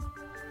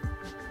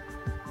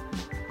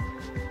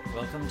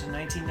welcome to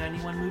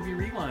 1991 Movie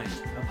Rewind,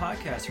 a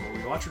podcast where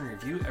we watch and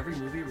review every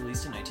movie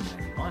released in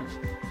 1991,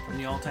 from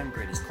the all-time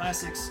greatest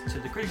classics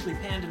to the critically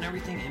panned and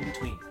everything in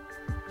between.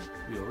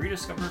 We will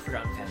rediscover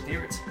forgotten fan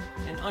favorites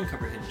and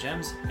uncover hidden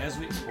gems as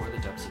we explore the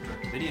depths of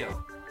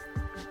direct-to-video.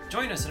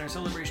 Join us in our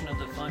celebration of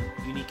the fun,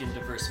 unique, and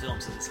diverse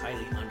films of this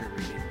highly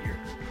underrated year.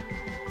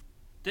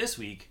 This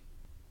week,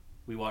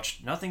 we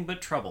watched Nothing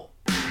But Trouble.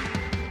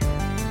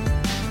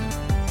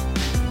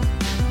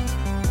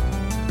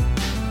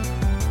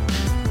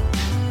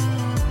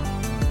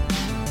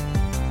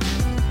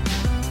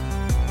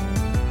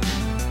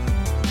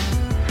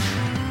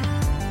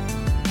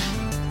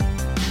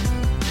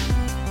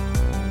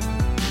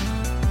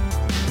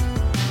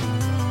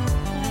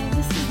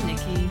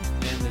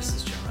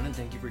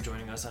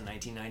 On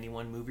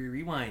 1991 Movie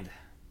Rewind.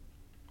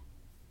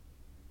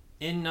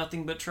 In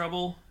Nothing But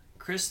Trouble,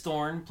 Chris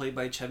Thorne, played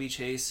by Chevy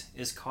Chase,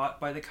 is caught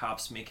by the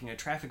cops making a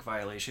traffic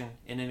violation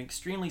in an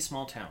extremely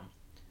small town.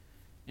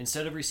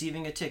 Instead of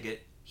receiving a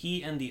ticket,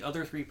 he and the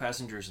other 3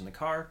 passengers in the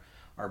car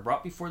are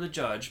brought before the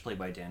judge, played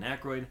by Dan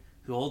Aykroyd,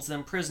 who holds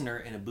them prisoner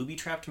in a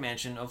booby-trapped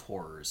mansion of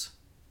horrors.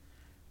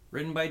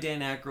 Written by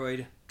Dan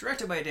Aykroyd,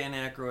 directed by Dan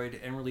Aykroyd,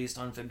 and released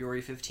on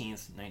February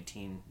 15th,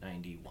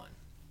 1991.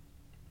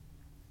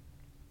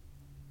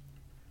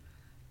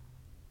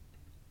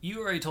 You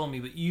already told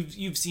me, but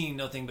you've seen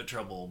Nothing But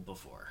Trouble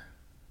before.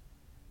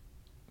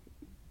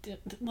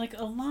 Like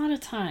a lot of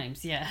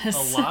times, yes.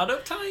 A lot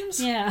of times?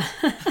 Yeah.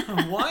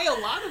 Why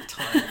a lot of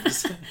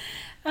times?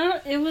 I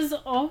don't. It was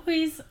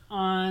always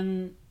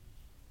on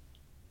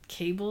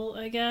cable,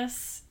 I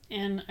guess.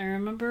 And I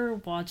remember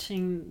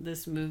watching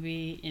this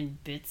movie in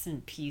bits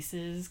and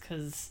pieces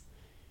because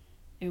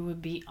it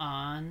would be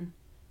on.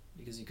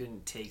 Because you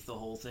couldn't take the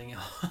whole thing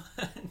out?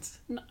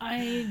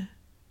 I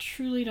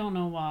truly don't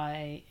know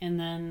why. And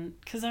then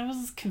because I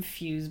was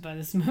confused by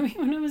this movie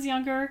when I was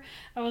younger,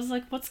 I was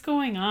like, what's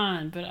going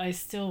on? But I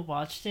still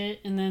watched it.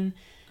 And then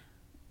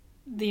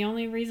the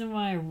only reason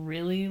why I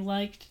really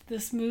liked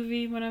this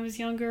movie when I was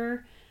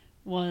younger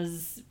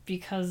was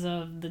because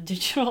of the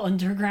Digital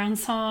Underground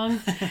song.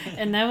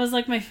 And that was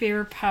like my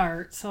favorite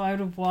part, so I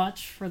would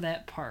watch for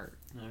that part.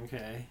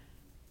 Okay.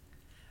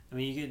 I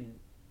mean,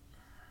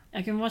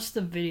 I can watch the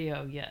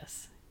video,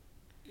 yes.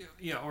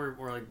 Yeah, or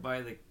like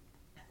buy the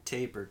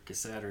tape or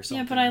cassette or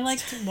something. Yeah, but I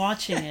liked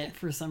watching it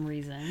for some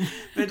reason.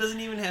 But it doesn't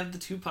even have the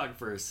Tupac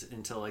verse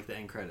until like the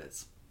end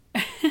credits.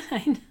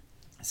 I know.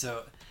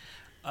 So,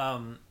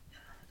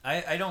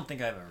 I don't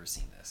think I've ever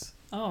seen this.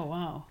 Oh,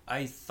 wow.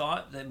 I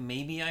thought that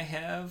maybe I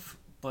have,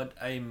 but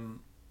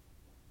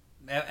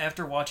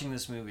after watching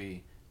this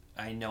movie,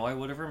 I know I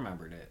would have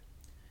remembered it,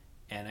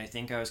 and I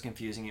think I was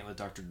confusing it with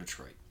Dr.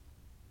 Detroit.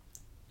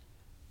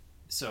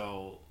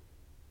 So,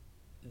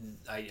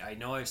 I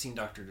know I've seen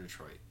Dr.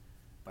 Detroit,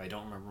 but I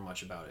don't remember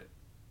much about it.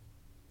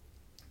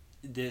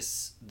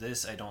 This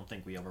I don't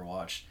think we ever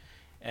watched,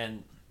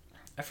 and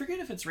I forget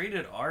if it's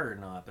rated R or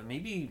not, but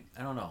maybe,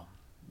 I don't know,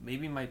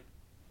 maybe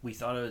we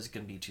thought it was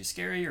going to be too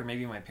scary, or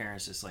maybe my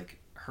parents just like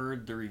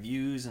heard the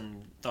reviews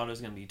and thought it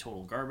was going to be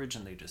total garbage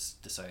and they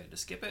just decided to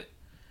skip it.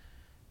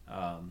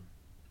 I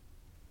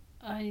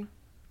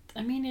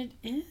mean, it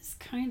is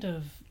kind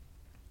of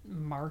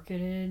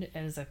marketed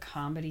as a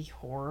comedy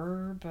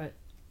horror, but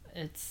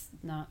it's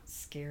not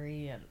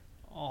scary at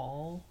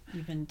all,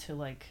 even to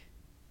like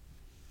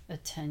a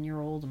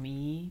 10-year-old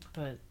me.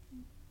 But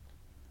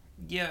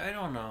yeah, I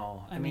don't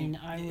know. I mean,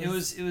 it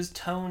was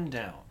toned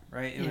down,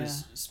 right? It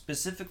was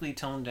specifically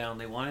toned down.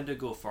 They wanted to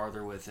go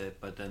farther with it,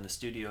 but then the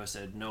studio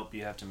said, nope,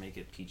 you have to make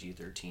it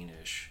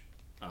PG-13-ish,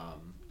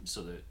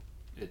 so that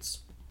it's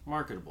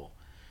marketable.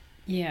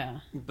 Yeah.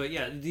 But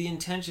yeah, the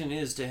intention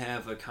is to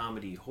have a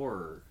comedy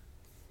horror.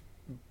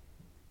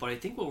 But I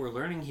think what we're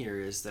learning here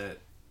is that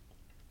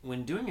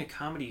when doing a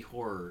comedy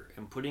horror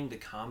and putting the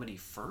comedy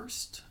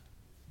first,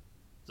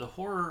 the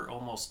horror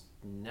almost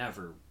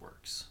never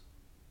works.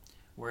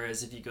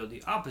 Whereas if you go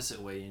the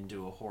opposite way and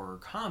do a horror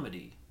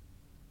comedy,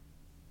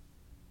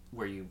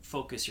 where you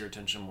focus your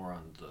attention more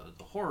on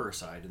the horror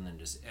side and then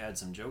just add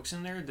some jokes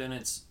in there, then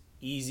it's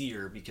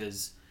easier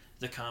because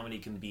the comedy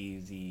can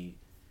be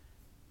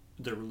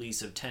the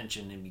release of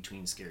tension in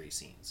between scary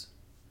scenes.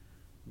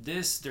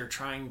 This, they're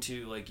trying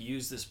to like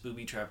use this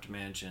booby-trapped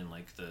mansion,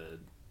 like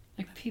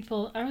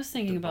people. I was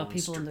thinking about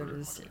people under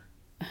the stairs.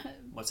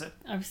 What's that?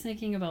 I was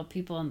thinking about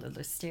people under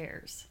the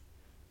stairs.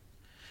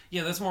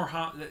 Yeah, that's more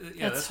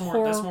that's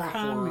more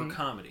horror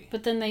comedy.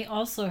 But then they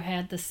also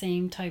had the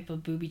same type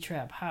of booby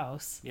trap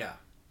house. Yeah.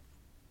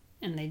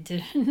 And they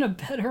did it in a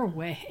better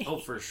way. Oh,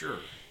 for sure.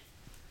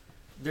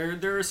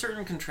 There are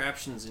certain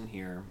contraptions in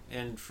here,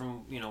 and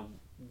from,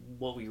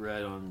 what we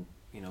read on,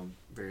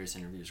 various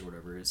interviews or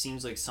whatever, it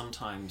seems like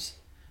sometimes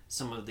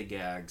some of the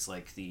gags,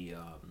 like the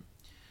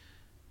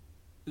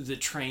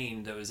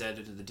train that was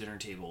added to the dinner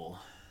table,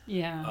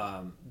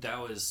 that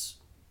was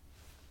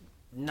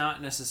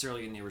not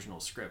necessarily in the original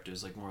script. It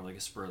was like more like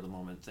a spur of the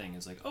moment thing.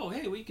 It's like, oh,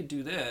 hey, we could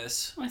do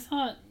this. I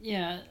thought,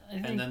 I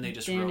think and then they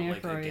just Dan wrote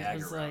like Aykroyd a gag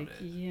was around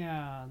like, it.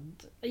 Yeah,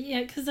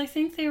 because I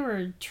think they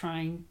were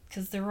trying,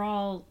 because they're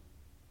all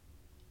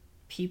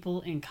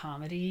people in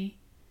comedy.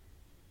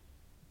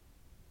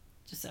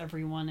 Just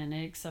everyone in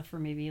it except for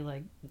maybe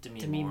like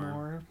Demi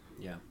Moore.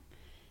 Yeah.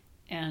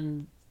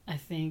 And I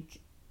think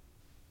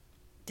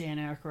Dan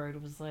Aykroyd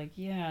was like,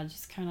 yeah,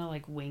 just kind of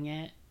like wing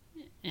it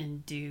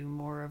and do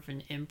more of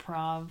an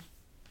improv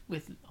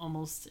with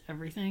almost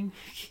everything.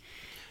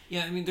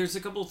 Yeah, I mean, there's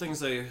a couple of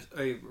things I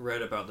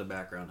read about the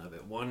background of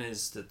it. One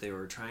is that they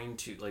were trying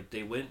to, like,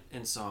 they went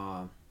and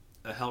saw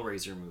a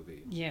Hellraiser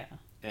movie. Yeah.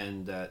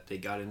 And that they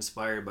got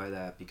inspired by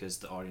that because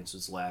the audience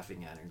was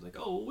laughing at it. Like,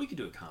 oh, well, we could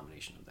do a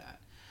combination of that.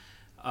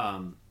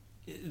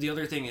 The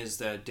other thing is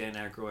that Dan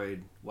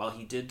Aykroyd, while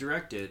he did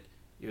direct it,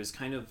 it was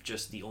kind of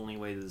just the only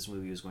way that this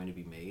movie was going to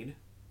be made,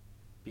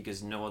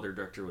 because no other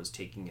director was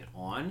taking it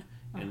on,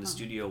 and the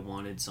studio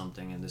wanted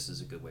something, and this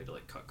is a good way to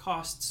like cut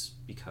costs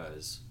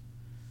because,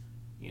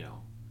 you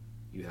know,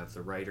 you have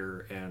the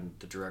writer and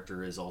the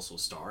director is also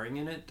starring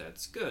in it.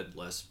 That's good,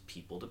 less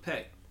people to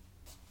pay.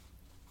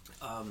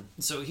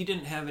 So he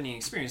didn't have any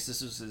experience.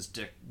 This was his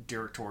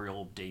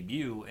directorial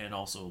debut, and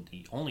also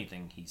the only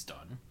thing he's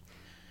done.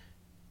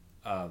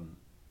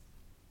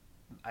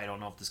 I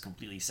don't know if this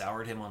completely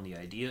soured him on the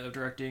idea of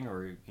directing,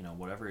 or you know,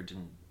 whatever. It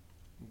didn't.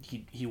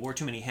 He wore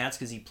too many hats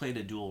because he played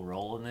a dual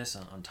role in this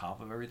on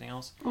top of everything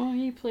else. Oh,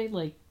 he played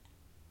like,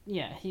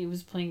 yeah, he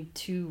was playing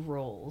 2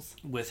 roles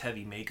with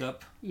heavy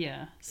makeup.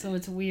 Yeah, so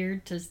it's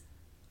weird to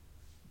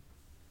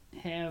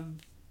have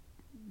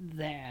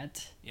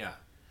that. Yeah.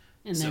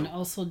 And then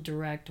also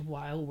direct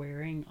while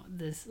wearing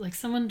this, like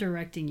someone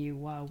directing you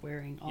while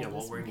wearing all this. Yeah,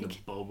 while wearing the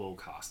Bobo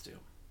costume.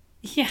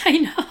 Yeah, I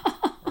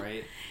know.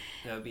 Right?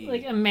 That would be...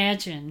 Like,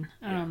 imagine.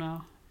 I don't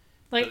know.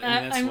 Like,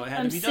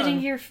 I'm sitting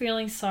here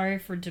feeling sorry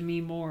for Demi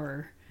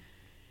Moore.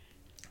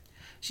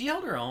 She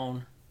held her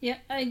own. Yeah,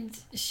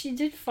 she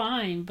did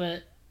fine,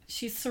 but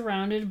she's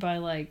surrounded by,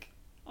 like,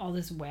 all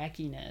this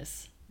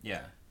wackiness.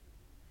 Yeah.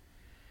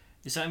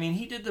 So, I mean,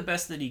 he did the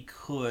best that he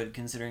could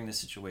considering the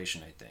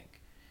situation, I think.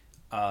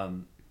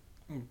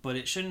 But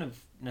it shouldn't have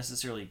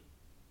necessarily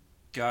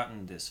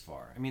gotten this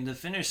far. I mean, the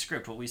finished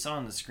script, what we saw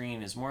on the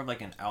screen, is more of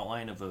like an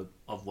outline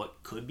of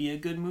what could be a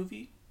good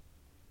movie.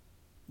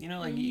 You know,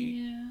 like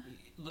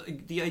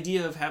like the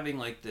idea of having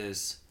like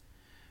this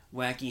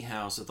wacky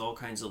house with all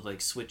kinds of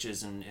like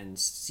switches and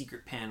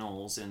secret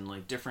panels and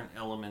like different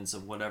elements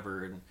of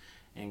whatever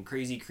and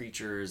crazy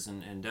creatures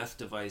and death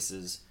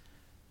devices.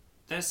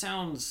 That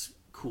sounds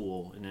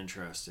cool and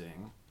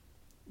interesting,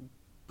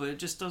 but it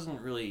just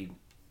doesn't really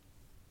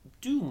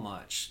do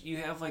much. You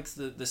have like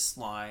the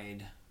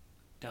slide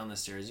down the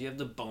stairs. You have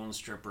the bone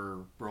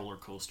stripper roller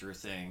coaster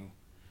thing,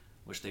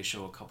 which they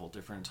show a couple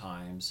different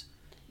times.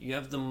 You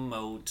have the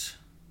moat,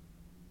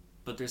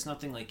 but there's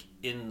nothing like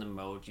in the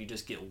moat. You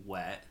just get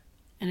wet.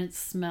 And it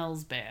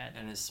smells bad.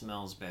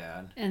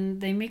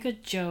 And they make a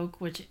joke,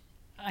 which,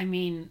 I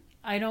mean,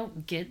 I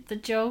don't get the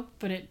joke,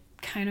 but it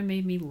kind of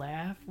made me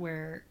laugh,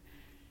 where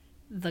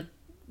the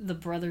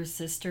brother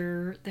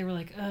sister, they were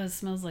like, oh, it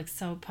smells like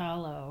Sao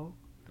Paulo.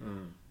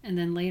 And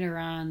then later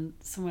on,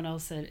 someone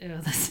else said, ew,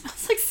 that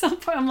smells like Sao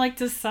Paulo. I'm like,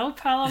 does Sao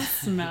Paulo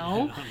smell? I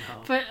don't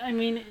know. But, I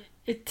mean,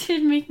 it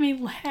did make me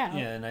laugh.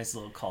 Yeah, a nice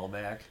little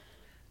callback.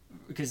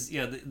 Because,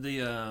 yeah,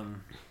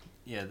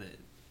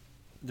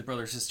 the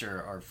brother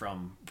sister are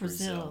from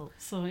Brazil.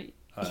 So,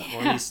 or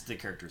at least the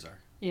characters are.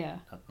 Yeah.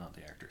 Not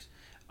the actors.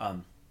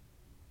 But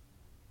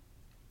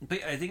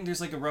I think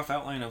there's like a rough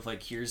outline of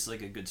like, here's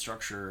like a good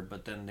structure,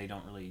 but then they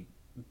don't really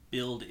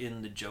build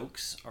in the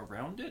jokes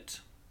around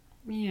it.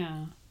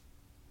 Yeah.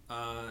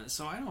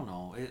 So I don't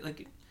know.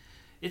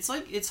 It's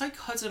like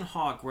Hudson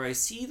Hawk, where I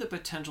see the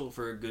potential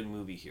for a good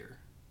movie here.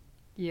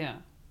 Yeah.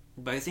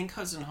 But I think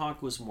Hudson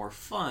Hawk was more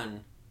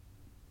fun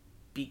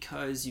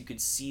because you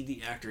could see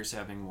the actors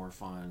having more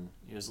fun.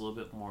 It was a little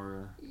bit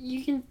more...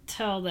 You can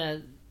tell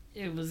that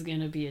it was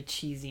going to be a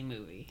cheesy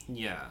movie.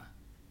 Yeah.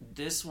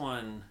 This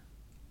one,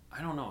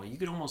 I don't know. You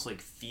could almost like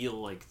feel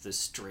like the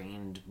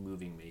strained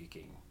movie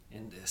making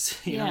in this.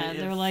 You know,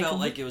 it felt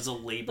like it was a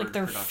labored like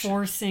they're production.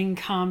 Forcing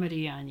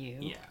comedy on you.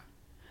 Yeah.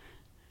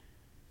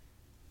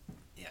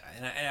 Yeah,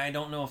 and I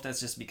don't know if that's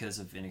just because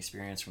of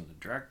inexperience from the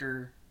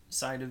director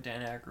side of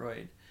Dan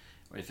Aykroyd,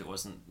 or if it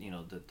wasn't, you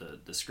know,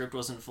 the script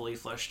wasn't fully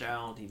fleshed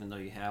out, even though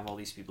you have all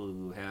these people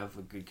who have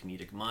a good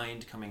comedic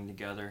mind coming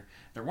together.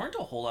 There weren't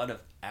a whole lot of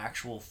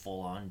actual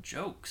full-on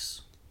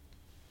jokes.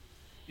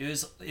 It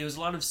was a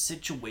lot of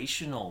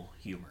situational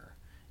humor.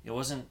 It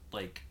wasn't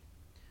like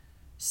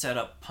set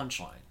up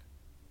punchline.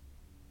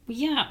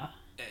 Yeah.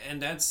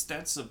 And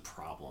that's a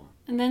problem.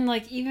 And then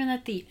like even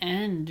at the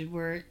end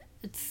where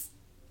it's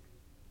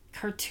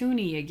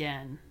cartoony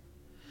again.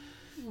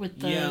 With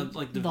the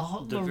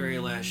the very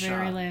last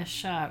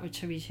shot with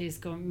Chevy Chase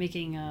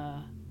making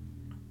a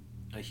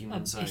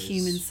human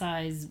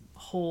size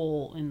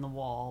hole in the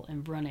wall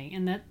and running,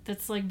 and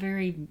that's like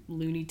very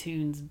Looney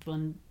Tunes,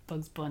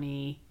 Bugs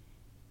Bunny,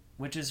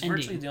 which is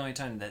virtually the only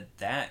time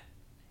that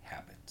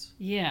happens.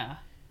 Yeah.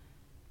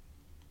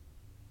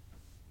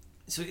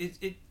 So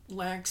it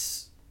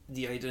lacks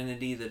the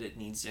identity that it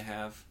needs to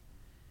have.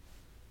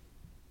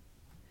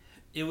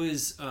 It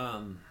was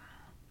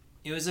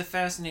It was a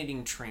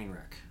fascinating train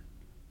wreck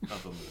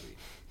of a movie,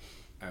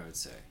 I would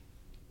say.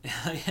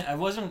 I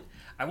wasn't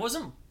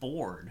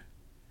bored.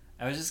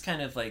 I was just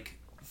kind of like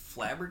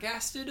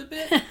flabbergasted a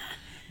bit.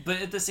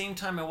 But at the same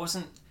time, I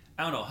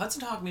don't know.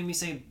 Hudson Hawk made me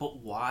say, but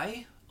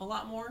why? A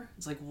lot more.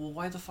 It's like, well,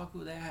 why the fuck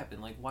would that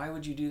happen? Like, why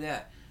would you do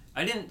that?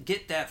 I didn't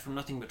get that from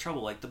Nothing But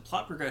Trouble. Like, the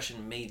plot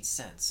progression made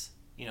sense.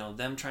 You know,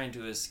 them trying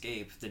to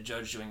escape, the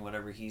judge doing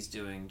whatever he's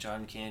doing,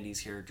 John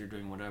Candy's character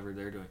doing whatever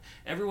they're doing.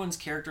 Everyone's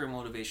character and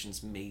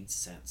motivations made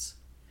sense.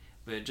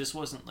 But it just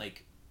wasn't,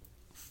 like,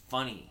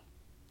 funny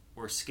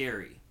or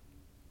scary.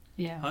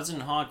 Yeah.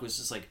 Hudson Hawk was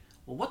just like,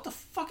 well, what the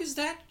fuck is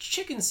that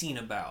chicken scene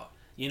about?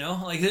 You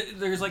know? Like,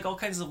 there's, like, all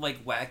kinds of,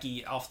 like,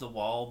 wacky,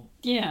 off-the-wall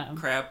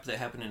crap that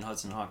happened in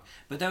Hudson Hawk.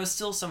 But that was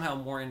still somehow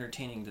more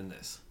entertaining than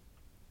this.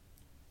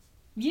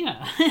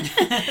 Yeah.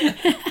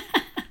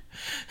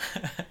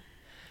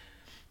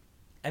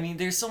 I mean,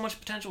 there's so much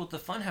potential with the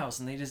funhouse,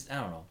 and they just,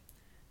 I don't know.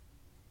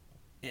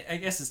 I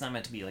guess it's not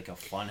meant to be like a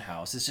fun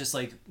house. It's just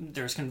like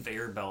there's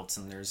conveyor belts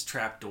and there's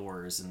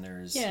trapdoors and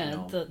there's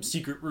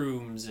secret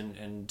rooms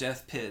and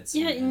death pits.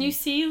 Yeah, and you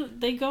see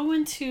they go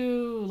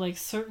into like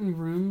certain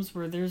rooms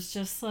where there's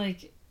just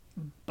like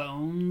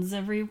bones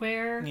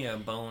everywhere. Yeah,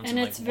 bones and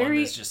like it's one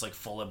that's just like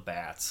full of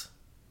bats.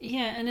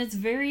 Yeah, and it's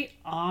very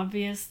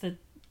obvious that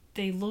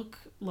they look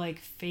like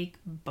fake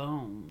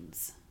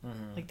bones.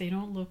 Mm-hmm. Like they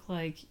don't look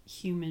like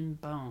human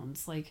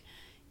bones. Like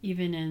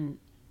even in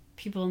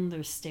People in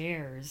Their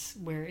Stairs,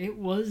 where it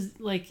was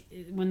like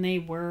when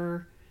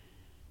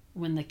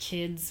the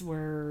kids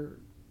were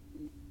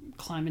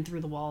climbing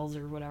through the walls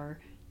or whatever,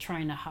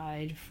 trying to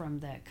hide from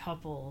that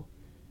couple,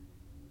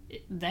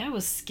 that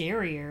was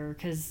scarier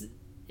because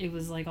it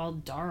was like all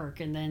dark.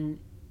 And then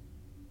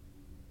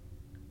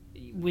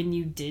when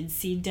you did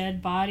see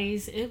dead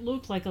bodies, it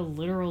looked like a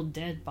literal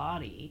dead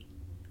body.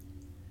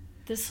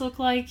 This looked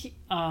like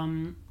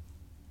in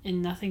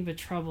Nothing But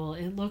Trouble,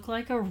 it looked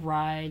like a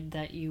ride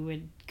that you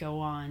would go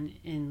on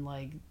in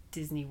like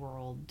Disney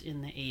World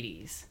in the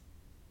 80s.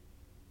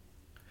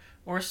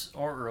 Or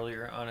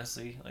earlier,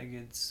 honestly. Like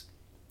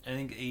I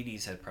think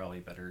 80s had probably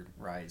better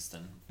rides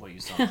than what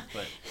you saw.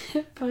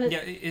 But yeah,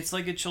 it's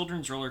like a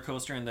children's roller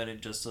coaster in that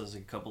it just does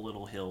a couple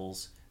little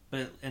hills.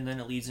 And then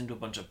it leads into a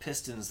bunch of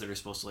pistons that are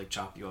supposed to like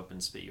chop you up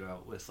and spit you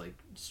out with like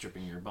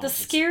stripping your bones. The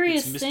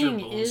scariest it's thing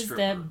Bone is Stripper.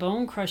 that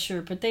bone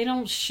crusher, but they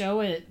don't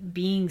show it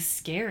being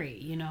scary,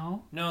 you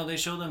know? No, they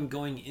show them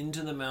going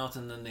into the mouth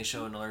and then they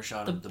show another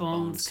shot the of the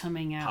bones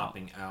coming out.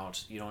 popping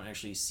out. You don't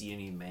actually see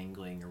any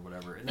mangling or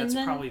whatever. And that's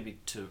probably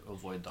to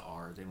avoid the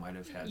R. They might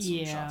have had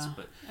some shots.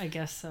 But I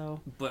guess so.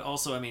 But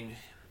also, I mean,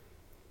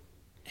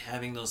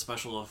 having those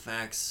special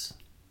effects,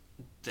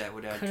 that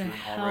would add to an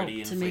already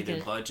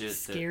inflated budget.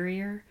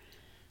 Scarier.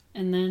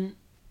 And then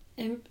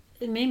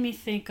it made me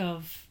think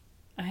of,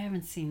 I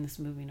haven't seen this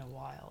movie in a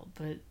while,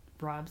 but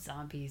Rob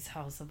Zombie's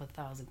House of a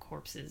Thousand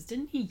Corpses.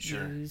 Didn't he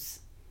use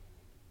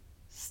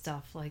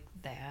stuff like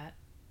that?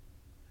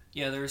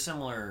 Yeah, there are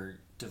similar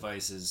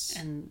devices.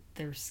 And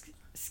they're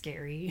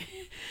scary.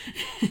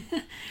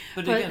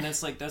 but again,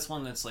 that's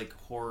one that's like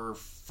horror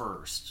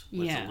first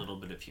with a little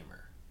bit of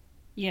humor.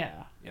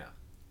 Yeah. Yeah.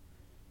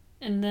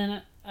 And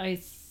then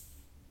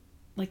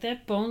like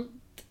that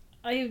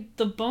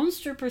the bone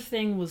stripper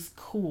thing was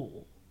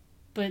cool,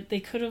 but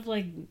they could have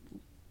like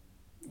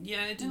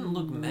it didn't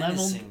look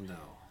menacing though.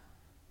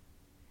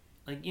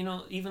 Like, you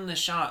know, even the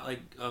shot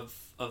like of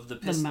the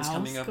pistons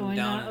coming up and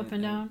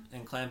down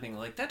and clamping,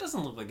 like that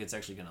doesn't look like it's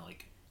actually gonna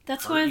like.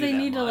 That's why they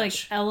need to like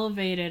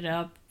elevate it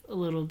up a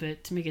little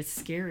bit to make it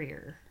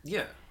scarier.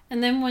 Yeah.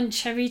 And then when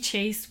Chevy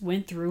Chase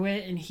went through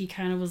it and he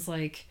kind of was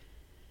like,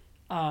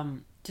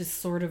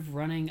 just sort of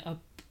running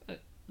up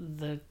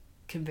the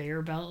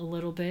conveyor belt a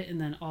little bit, and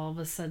then all of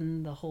a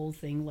sudden the whole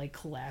thing like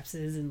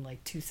collapses in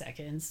like 2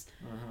 seconds.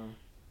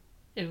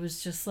 It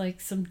was just like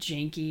some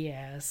janky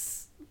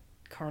ass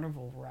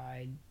carnival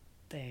ride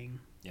thing.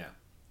 Yeah.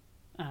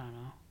 I don't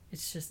know.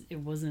 It's just, it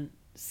wasn't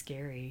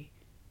scary.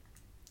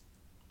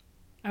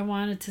 I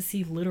wanted to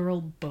see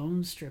literal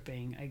bone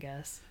stripping, I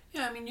guess.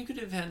 Yeah, I mean, you could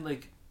have had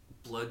like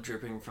blood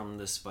dripping from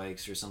the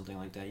spikes or something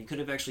like that. You could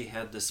have actually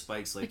had the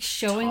spikes like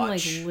showing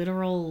touch. Like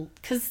literal,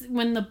 because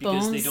when the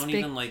bones they don't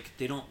even like,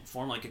 they don't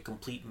form like a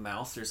complete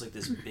mouth. There's like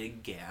this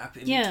big gap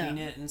in between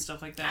it and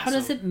stuff like that. How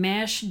does it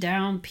mash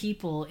down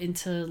people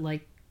into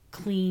like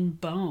clean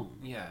bone?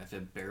 Yeah, if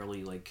it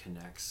barely like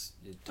connects,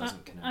 it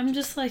doesn't connect. I'm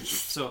just like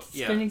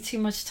spending too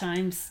much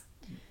time.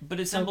 But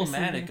it's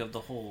emblematic of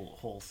the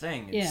whole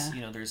thing. It's, you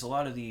know, there's a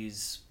lot of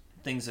these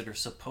things that are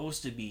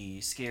supposed to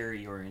be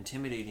scary or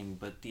intimidating,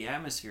 but the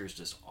atmosphere is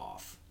just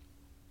off.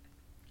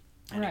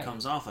 And it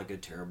comes off like a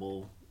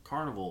terrible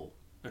carnival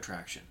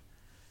attraction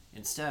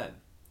instead.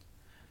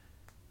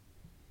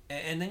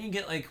 And then you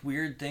get like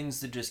weird things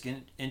that just get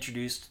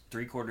introduced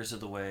 3/4 of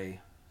the way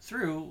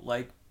through,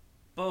 like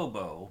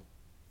Bobo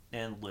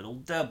and Little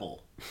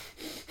Devil,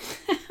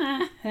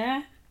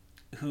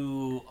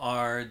 who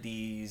are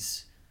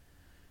these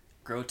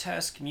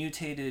grotesque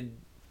mutated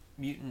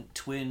mutant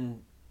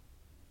twin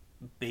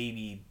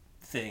baby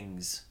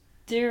things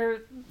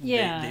They're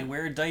yeah. They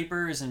wear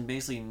diapers and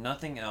basically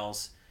nothing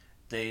else.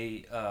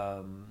 They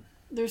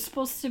They're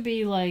supposed to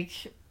be like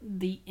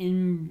the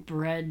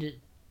inbred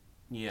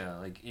yeah,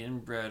 like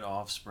inbred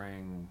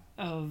offspring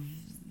of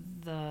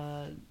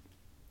the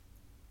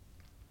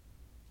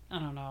I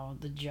don't know,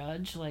 the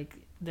judge, like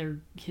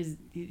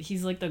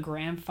he's like the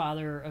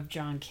grandfather of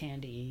John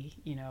Candy,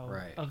 you know,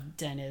 right. of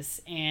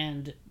Dennis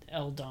and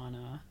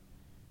Eldonna.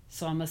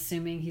 So I'm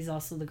assuming he's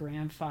also the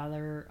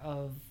grandfather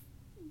of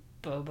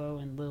Bobo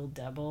and Lil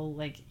Devil.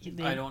 Like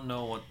I don't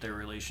know what their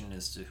relation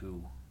is to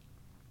who.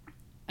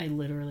 I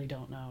literally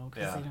don't know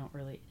because they don't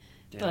really.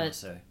 They don't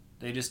say.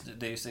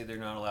 They say they're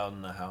not allowed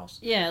in the house.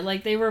 Yeah,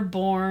 like they were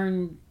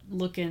born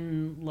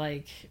looking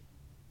like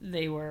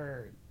they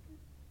were.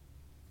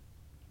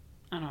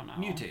 I don't know.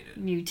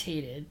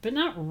 Mutated, but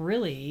not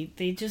really.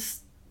 They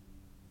just.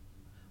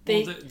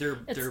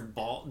 They're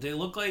bald. They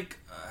look like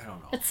I don't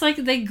know. It's like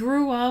they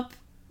grew up.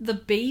 The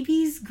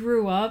babies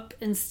grew up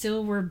and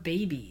still were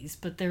babies,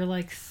 but they're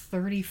like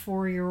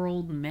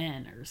 34-year-old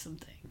men or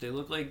something. They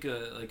look like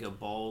a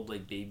bald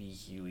like baby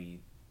Huey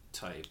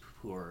type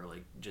who are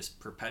like just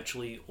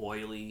perpetually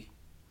oily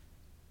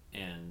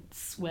and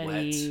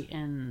sweaty wet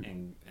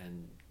and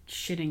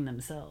shitting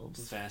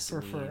themselves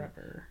Vaseline, for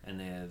forever. And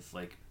they have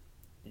like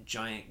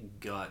giant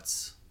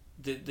guts.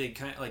 They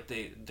kind of like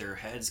their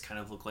heads kind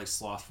of look like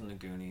Sloth from the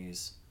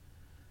Goonies.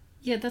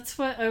 Yeah, that's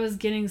what I was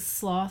getting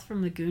Sloth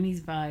from the Goonies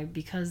vibe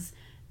because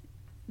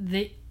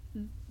they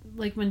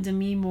like when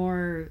Demi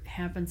Moore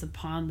happens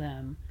upon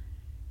them,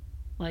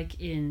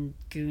 like in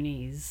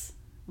Goonies,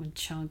 when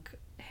Chunk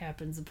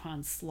happens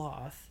upon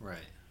Sloth. Right.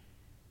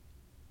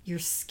 You're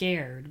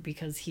scared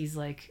because he's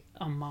like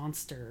a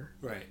monster.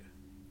 Right.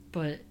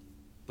 But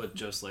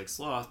just like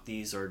Sloth,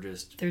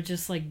 they're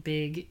just like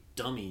big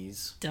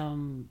dummies.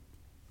 Dumb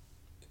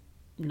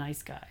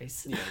nice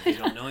guys. Yeah, they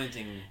don't know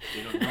anything.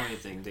 They don't know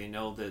anything. They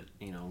know that,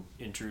 you know,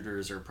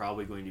 intruders are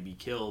probably going to be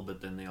killed,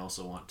 but then they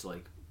also want to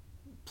like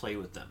play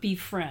with them. Be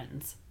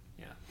friends.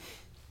 Yeah.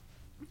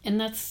 And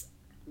that's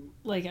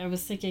like I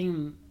was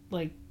thinking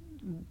like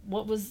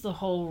what was the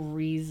whole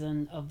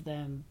reason of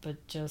them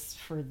but just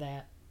for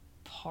that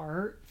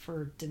part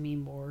for Demi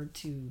Moore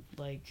to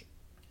like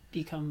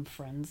become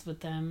friends with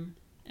them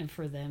and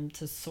for them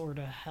to sort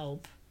of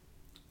help.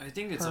 I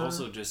think it's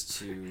also just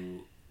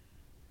to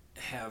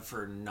have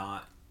her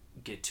not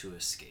get to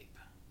escape,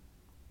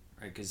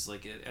 right? Because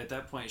like at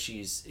that point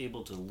she's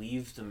able to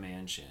leave the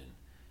mansion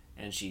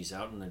and she's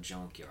out in the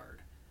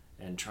junkyard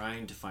and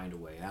trying to find a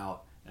way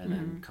out and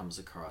then comes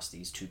across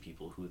these two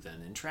people who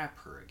then entrap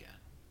her again.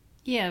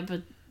 Yeah,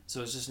 but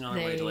so it's just another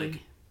way to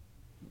like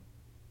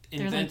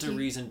invent a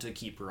reason to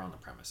keep her on the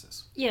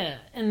premises. Yeah,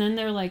 and then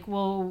they're like,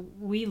 well,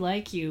 we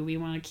like you, we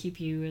want to keep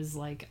you as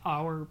like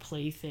our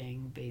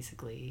plaything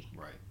basically.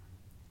 Right.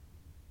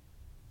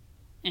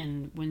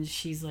 And when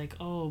she's like,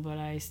 oh, but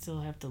I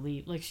still have to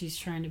leave. Like, she's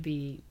trying to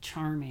be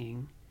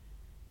charming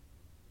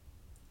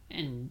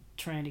and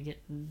trying to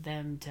get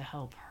them to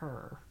help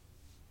her.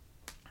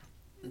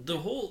 The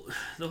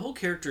whole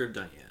character of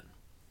Diane.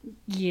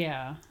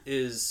 Yeah.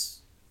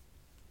 Is,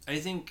 I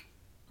think,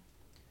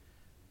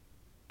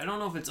 I don't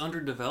know if it's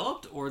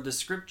underdeveloped or the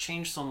script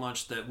changed so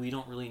much that we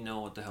don't really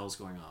know what the hell's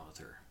going on with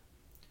her.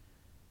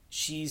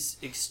 She's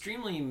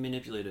extremely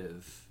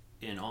manipulative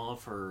in all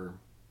of her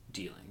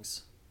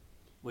dealings,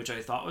 which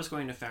I thought was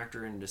going to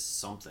factor into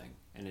something,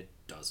 and it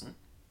doesn't.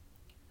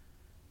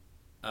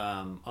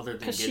 Other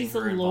than getting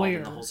her involved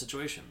in the whole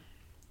situation.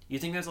 You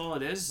think that's all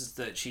it is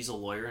that she's a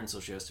lawyer and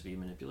so she has to be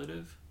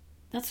manipulative?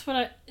 That's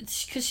what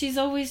because she's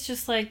always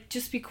just like,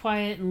 just be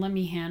quiet and let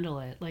me handle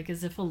it. Like,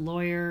 as if a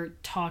lawyer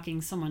talking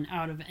someone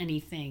out of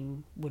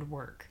anything would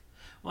work.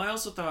 Well, I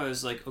also thought it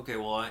was like, okay,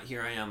 well,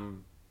 here I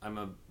am. I'm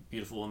a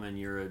beautiful woman.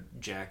 You're a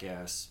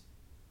jackass.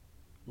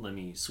 Let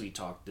me sweet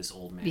talk this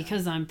old man.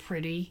 Because I'm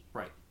pretty.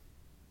 Right.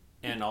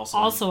 And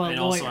also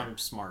I'm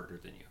smarter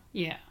than you.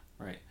 Yeah.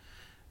 Right.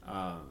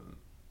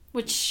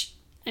 Which,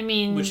 I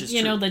mean,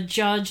 you know, the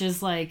judge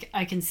is like,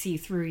 I can see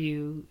through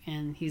you.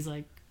 And he's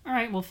like, all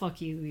right, well,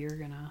 fuck you. You're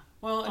gonna.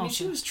 Well, I mean,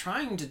 she was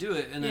trying to do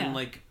it. And then,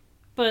 like,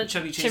 but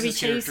Chevy Chase's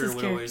character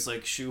would always,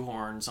 like,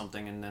 shoehorn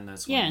something. And then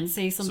that's when... Yeah, and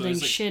say something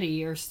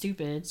shitty or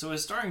stupid. So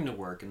it's starting to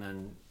work. And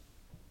then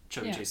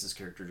Chevy Chase's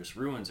character just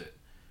ruins it.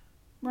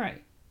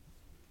 Right.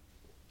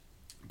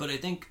 But I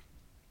think...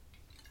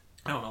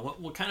 I don't know,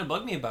 what kind of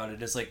bugged me about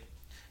it is like,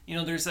 you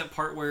know, there's that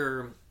part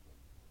where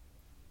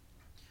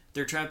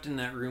they're trapped in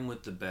that room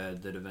with the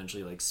bed that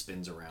eventually like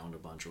spins around a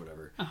bunch or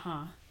whatever.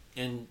 Uh-huh.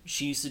 And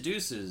she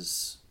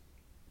seduces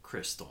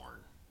Chris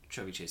Thorne,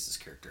 Chevy Chase's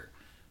character.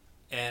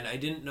 And I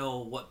didn't know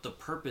what the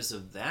purpose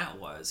of that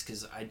was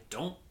because I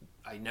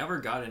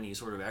never got any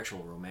sort of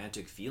actual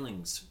romantic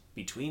feelings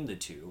between the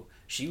two.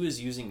 She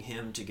was using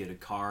him to get a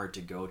car to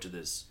go to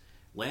this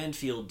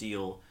landfill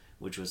deal,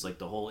 which was like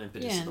the whole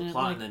impetus of the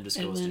plot, like, and then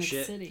just goes to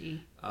shit.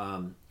 City.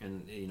 And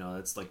you know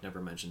that's like never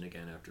mentioned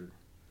again after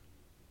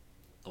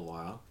a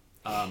while.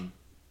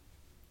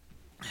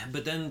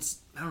 But then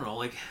I don't know,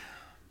 like,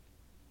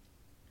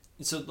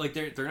 so like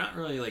they're not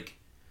really like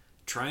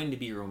trying to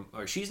be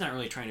or she's not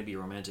really trying to be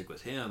romantic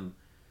with him,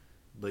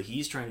 but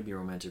he's trying to be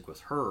romantic with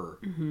her.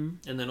 Mm-hmm.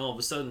 And then all of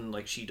a sudden,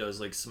 like, she does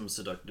like some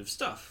seductive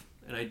stuff,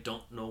 and I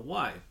don't know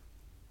why.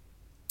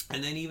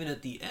 And then even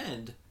at the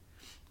end,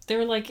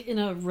 they're like in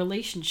a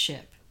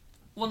relationship.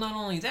 well, not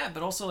only that,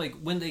 but also like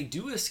when they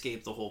do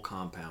escape the whole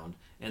compound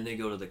and they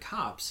go to the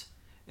cops,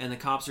 and the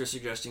cops are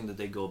suggesting that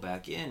they go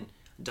back in,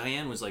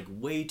 Diane was like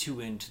way too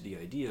into the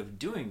idea of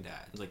doing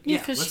that. Like, Yeah,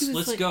 yeah, 'cause she was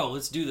let's like- go,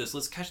 let's do this,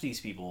 let's catch these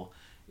people.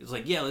 It's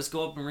like, yeah, let's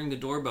go up and ring the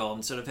doorbell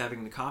instead of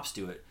having the cops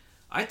do it.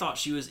 I thought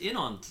she was in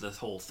on the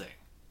whole thing.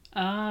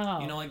 Oh.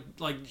 You know,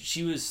 like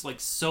she was like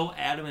so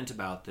adamant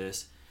about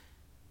this,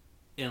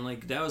 and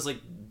like that was like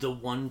the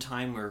one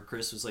time where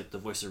Chris was like the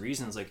voice of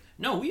reason. It's like,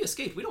 no, we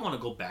escaped. We don't want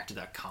to go back to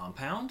that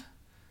compound.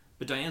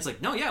 But Diane's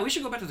like, no, yeah, we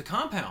should go back to the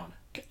compound.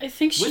 I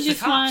think she with the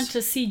just cops. wanted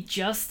to see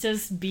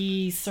justice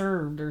be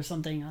served or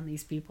something on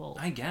these people.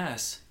 I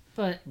guess.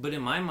 But But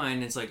in my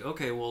mind, it's like,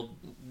 okay, well,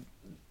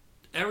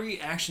 every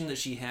action that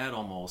she had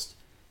almost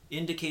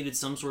indicated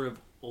some sort of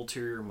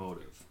ulterior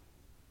motive.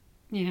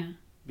 yeah.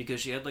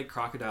 Because she had like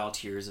crocodile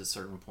tears at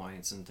certain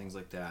points and things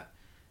like that.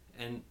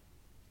 And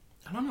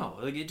I don't know,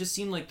 like it just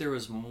seemed like there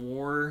was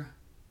more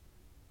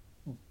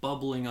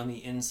bubbling on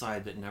the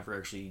inside that never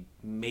actually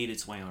made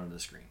its way onto the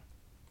screen.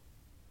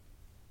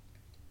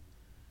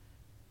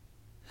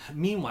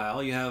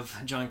 Meanwhile, you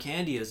have John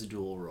Candy as a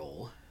dual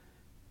role,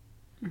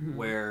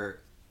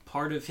 where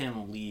part of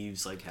him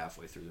leaves like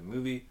halfway through the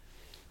movie.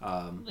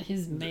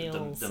 His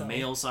male the side.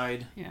 male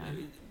side. Yeah.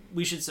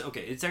 We should say,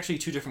 okay, it's actually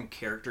two different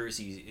characters.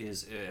 He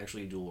is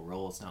actually a dual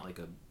role. It's not like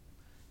a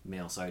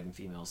male side and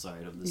female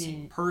side of the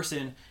same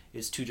person.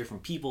 It's two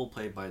different people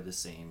played by the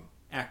same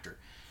actor.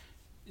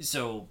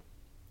 So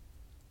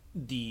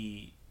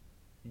the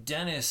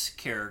Dennis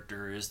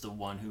character is the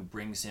one who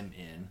brings him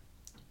in.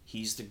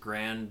 He's the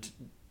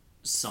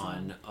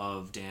grandson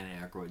of Dan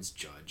Aykroyd's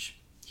judge.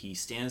 He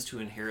stands to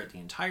inherit the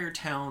entire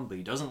town, but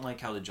he doesn't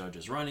like how the judge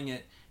is running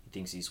it. He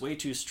thinks he's way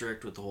too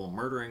strict with the whole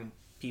murdering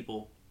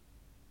people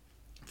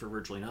for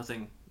virtually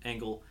nothing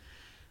angle.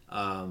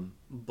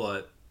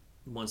 But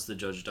once the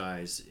judge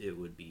dies, it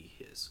would be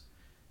his.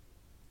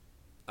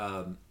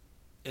 And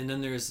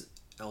then there's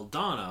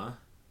Eldana,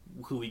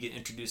 who we get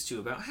introduced to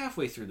about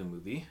halfway through the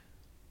movie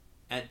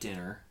at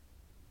dinner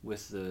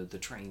with the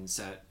train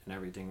set and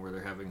everything, where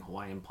they're having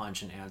Hawaiian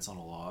punch and ants on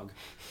a log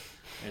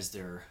as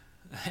their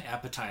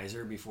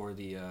appetizer before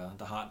the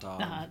hot dog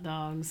The hot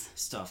dogs.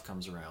 stuff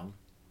comes around.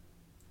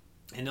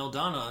 And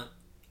Eldana,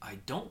 I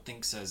don't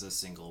think says a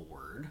single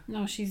word.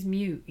 No, she's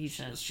mute, he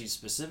says. She's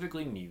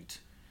specifically mute,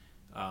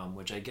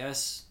 which I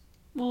guess...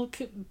 Well,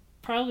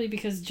 probably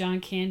because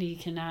John Candy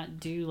cannot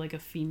do like a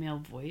female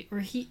voice,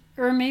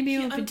 or maybe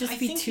it would just I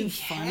be think too he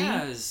funny.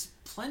 has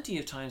plenty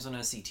of times on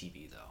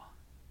SCTV, though.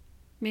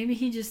 Maybe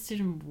he just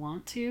didn't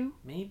want to.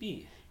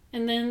 Maybe.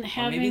 And then Or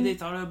having maybe they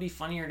thought it would be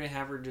funnier to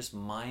have her just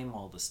mime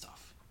all the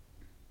stuff.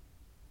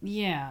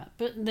 yeah,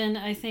 but then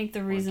I think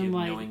the Or reason give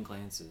why knowing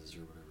glances or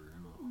whatever.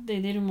 I don't know. they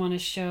didn't want to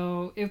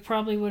show it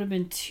probably would have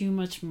been too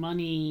much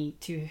money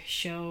to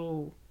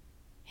show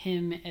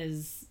him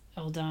as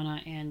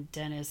Eldana and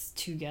Dennis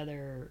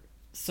together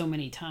so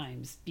many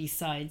times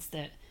besides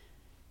that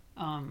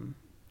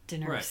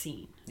dinner Right.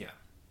 scene.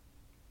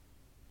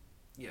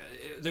 Yeah,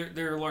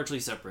 they're largely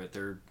separate.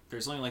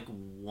 There's only like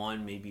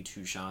one, maybe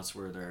two shots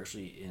where they're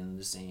actually in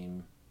the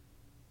same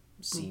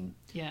scene.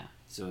 Yeah.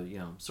 So, you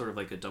know, sort of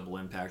like a double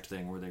impact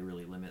thing where they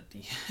really limit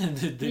the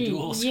the Yeah.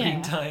 dual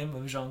screen time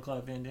of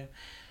Jean-Claude Van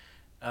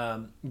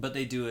Damme. But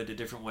they do it a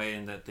different way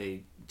in that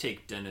they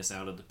take Dennis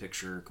out of the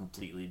picture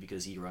completely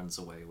because he runs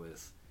away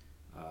with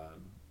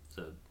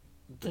the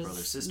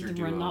brother-sister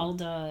duo.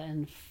 Ronaldo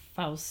and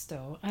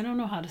Fausto. I don't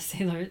know how to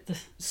say the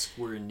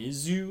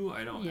Squirnizu?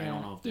 I don't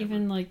know if they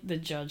even like the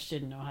judge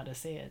didn't know how to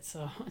say it,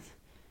 so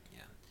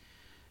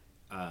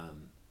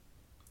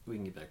we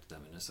can get back to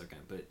them in a second,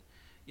 but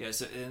yeah,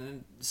 so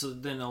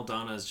then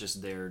Eldana is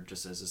just there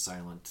just as a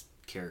silent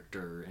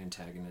character,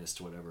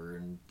 antagonist, whatever,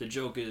 and the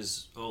joke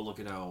is, oh, look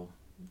at how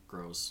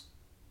gross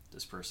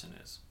this person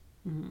is.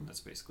 Mhm.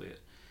 That's basically it.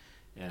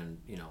 And,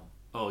 you know,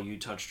 oh, you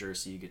touched her,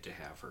 so you get to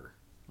have her.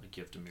 Like,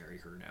 you have to marry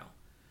her now.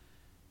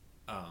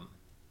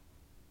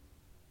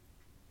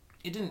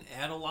 It didn't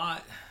add a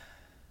lot.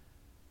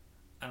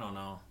 I don't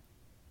know.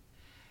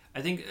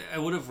 I think I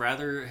would have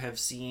rather have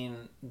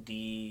seen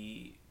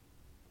the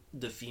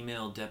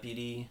female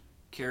deputy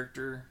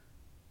character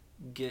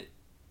get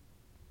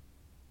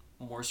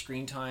more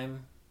screen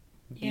time,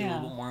 be a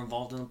little bit more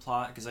involved in the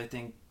plot, because I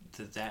think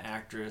that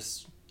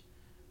actress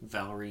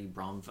Valerie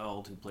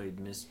Bromfeld, who played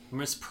Miss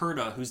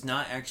Perda, who's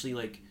not actually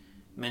like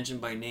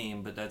mentioned by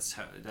name, but that's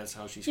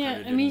how she's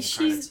credited. I mean, in the she's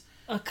credits.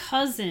 a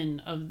cousin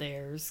of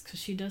theirs because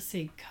she does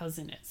say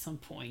cousin at some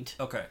point.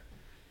 Okay.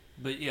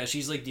 But yeah,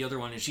 she's like the other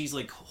one, and she's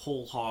like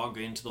whole hog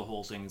into the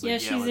whole thing. It's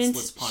Yeah, like,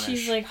 let's punish.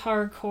 she's like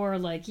hardcore,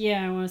 like,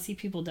 yeah, I want to see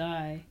people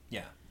die.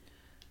 Yeah.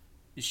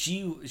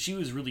 She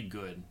was really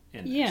good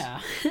in this. Yeah.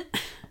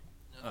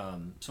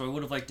 So I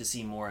would have liked to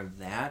see more of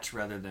that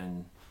rather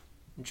than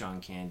John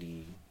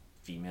Candy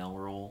female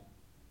role.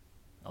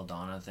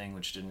 Aldana thing,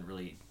 which didn't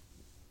really,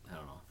 I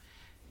don't know.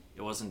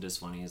 It wasn't as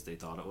funny as they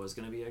thought it was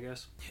going to be, I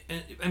guess.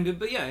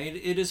 But yeah,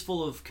 it is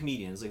full of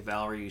comedians. Like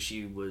Valerie,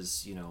 she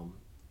was,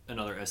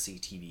 another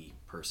SCTV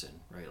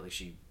person, right? Like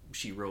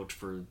she wrote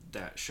for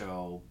that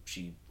show.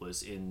 She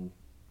was in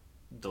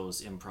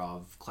those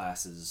improv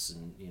classes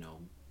and,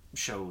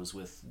 shows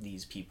with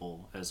these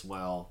people as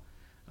well.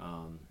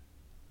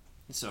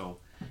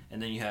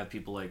 And then you have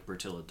people like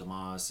Bertilla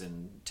Damas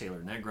and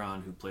Taylor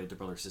Negron, who played the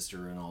brother sister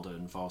Ronaldo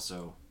and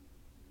Falso.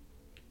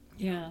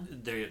 Yeah.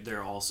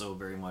 They're also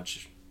very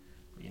much,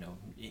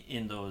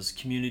 in those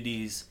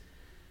communities.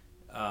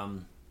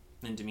 And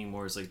Demi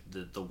Moore is like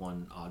the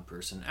one odd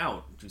person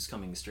out who's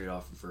coming straight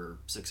off of her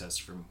success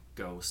from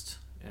Ghost.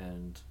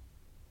 And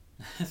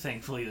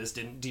thankfully this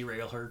didn't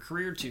derail her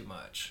career too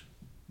much.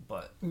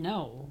 But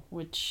no,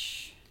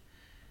 which...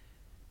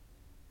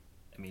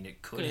 I mean,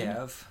 it could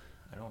have.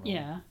 I don't know.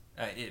 Yeah.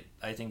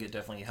 I think it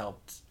definitely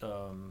helped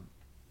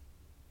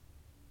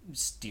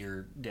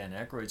steer Dan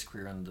Aykroyd's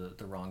career on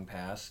the wrong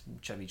path.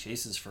 Chevy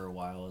Chase's for a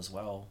while as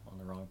well on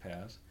the wrong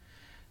path.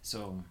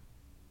 So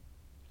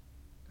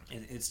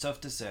it's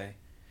tough to say.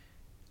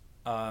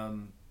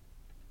 But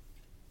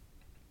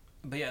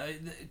yeah,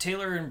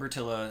 Taylor and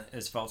Bertilla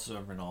as Falso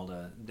and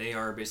Ronaldo, they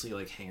are basically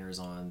like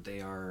hangers-on. They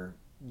are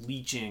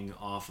leeching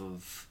off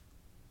of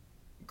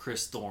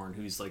Chris Thorne,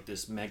 who's like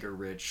this mega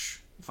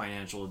rich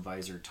financial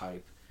advisor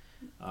type.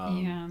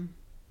 Yeah.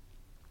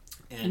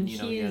 And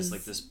he has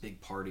like this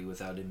big party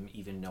without him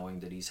even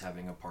knowing that he's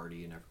having a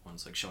party, and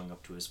everyone's like showing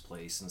up to his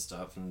place and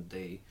stuff. And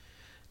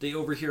they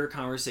overhear a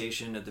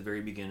conversation at the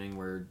very beginning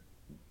where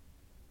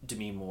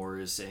Demi Moore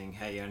is saying,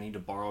 "Hey, I need to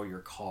borrow your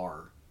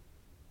car,"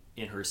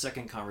 in her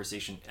second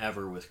conversation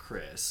ever with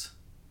Chris,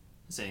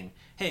 saying,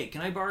 "Hey,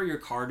 can I borrow your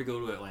car to go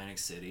to Atlantic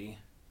City?"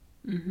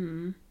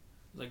 Mm-hmm.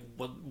 Like,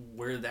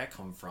 where did that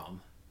come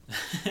from?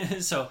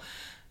 So,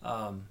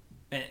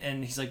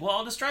 and he's like, "Well,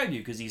 I'll just drive you,"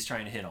 because he's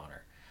trying to hit on her.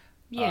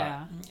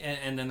 Yeah.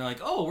 And then they're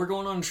like, "Oh, we're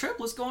going on a trip.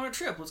 Let's go on a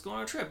trip. Let's go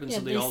on a trip." And yeah,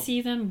 so they all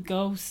see them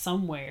go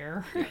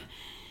somewhere. Yeah.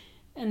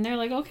 And they're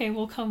like, "Okay,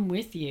 we'll come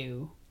with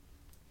you."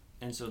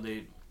 And so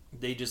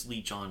they just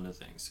leech on to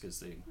things because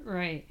they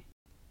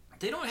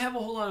don't have a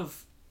whole lot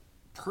of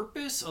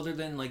purpose other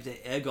than like they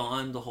egg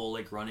on the whole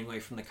like running away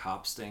from the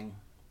cops thing.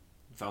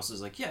 Faust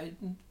is like, "Yeah,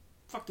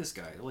 fuck this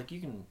guy. Like you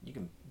can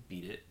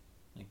beat it.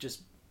 Like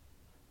just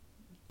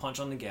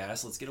punch on the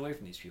gas. Let's get away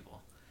from these people."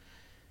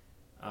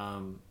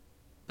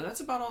 But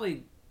that's about all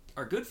they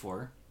are good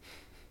for.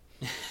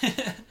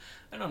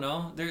 I don't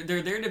know.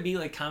 They're there to be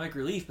like comic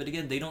relief, but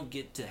again, they don't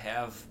get to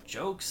have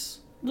jokes.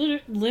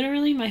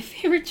 Literally, my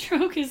favorite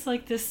joke is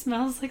like, "This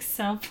smells like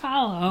Sao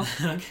Paulo."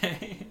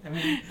 Okay, I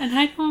mean, and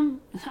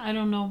I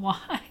don't know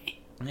why.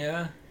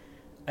 Yeah,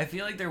 I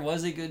feel like there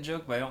was a good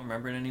joke, but I don't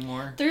remember it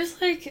anymore. There's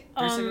like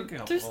a lot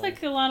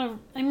of,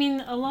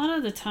 a lot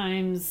of the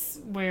times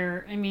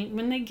where,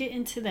 when they get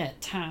into that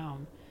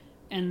town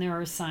and there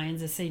are signs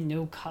that say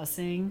no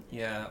cussing.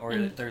 Yeah, or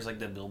there's like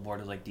the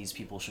billboard of like, "These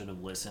people should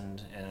have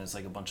listened," and it's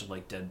like a bunch of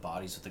like dead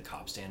bodies with the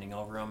cop standing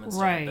over them and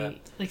stuff like that.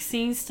 Like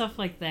seeing stuff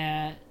like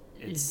that.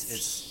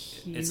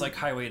 It's like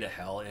Highway to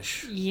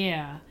Hell-ish.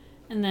 Yeah.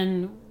 And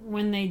then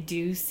when they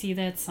do see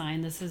that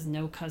sign that says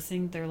no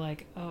cussing, they're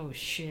like, "Oh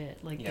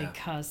shit!" Like they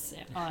cuss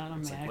automatically.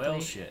 It's like, well,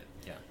 shit.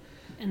 Yeah.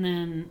 And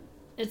then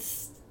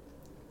it's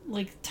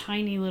like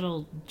tiny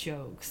little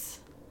jokes.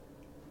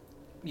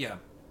 Yeah,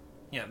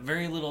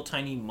 very little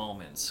tiny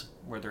moments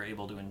where they're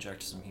able to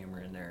inject some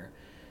humor in there.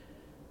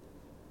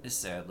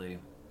 Sadly,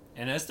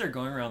 and as they're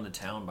going around the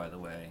town, by the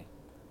way,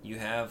 you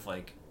have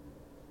like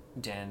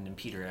Dan and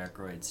Peter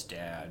Aykroyd's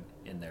dad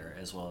in there,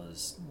 as well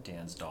as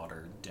Dan's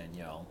daughter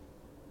Danielle,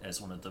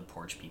 as one of the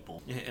porch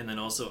people. And then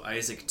also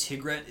Isaac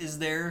Tigret is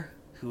there,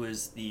 who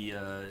is the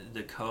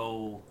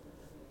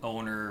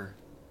co-owner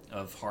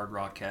of Hard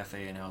Rock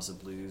Cafe and House of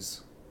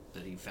Blues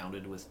that he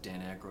founded with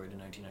Dan Aykroyd in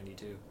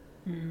 1992.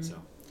 Mm-hmm. So,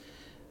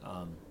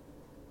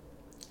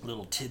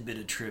 little tidbit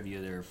of trivia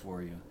there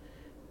for you.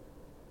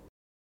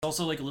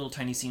 Also, like a little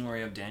tiny scene where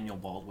you have Daniel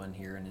Baldwin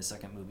here in his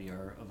second movie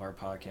of our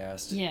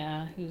podcast.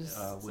 Yeah, who's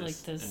with like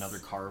this another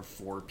car of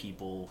 4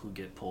 people who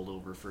get pulled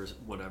over for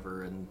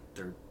whatever, and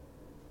they're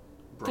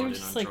brought in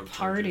just on like drug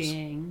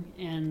partying,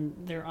 charges. and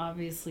they're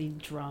obviously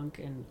drunk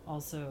and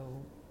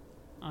also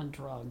on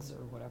drugs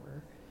or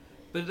whatever.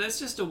 But that's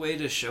just a way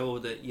to show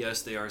that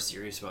yes, they are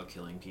serious about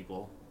killing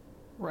people.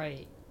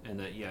 Right. And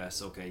that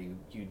yes, okay,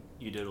 you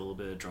did a little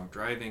bit of drunk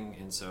driving,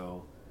 and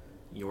so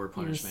your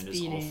punishment is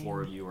all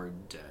 4 of you are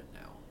dead now.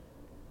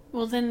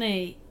 Well, then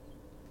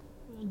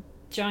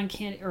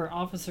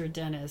Officer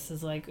Dennis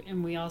is like,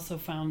 and we also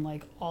found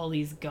like all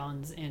these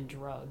guns and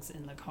drugs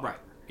in the car. Right.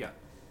 Yeah.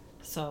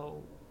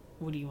 So,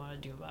 what do you want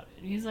to do about it?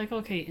 And he's like,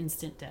 okay,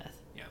 instant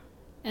death. Yeah.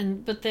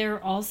 But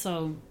they're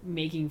also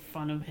making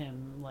fun of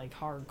him like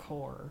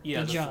hardcore.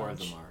 Yeah, the judge. 4 of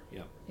them are.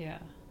 Yeah.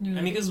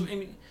 Yeah. Because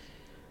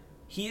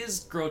he is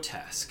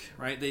grotesque,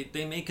 right?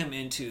 They make him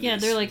into. Yeah,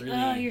 they're like, really...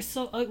 oh, you're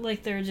so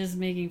like they're just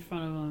making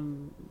fun of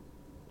him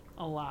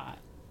a lot.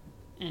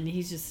 And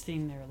he's just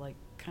sitting there, like,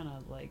 kind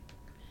of, like,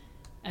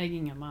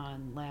 egging him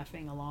on,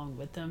 laughing along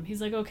with them.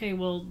 He's like, okay,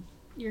 well,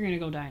 you're gonna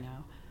go die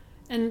now.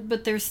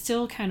 But they're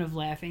still kind of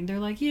laughing. They're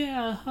like,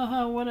 yeah,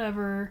 haha,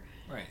 whatever.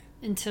 Right.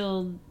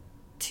 Until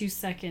 2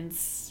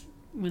 seconds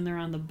when they're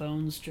on the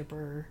bone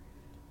stripper,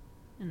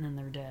 and then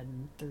they're dead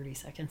in 30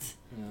 seconds.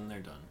 And then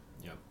they're done.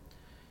 Yep.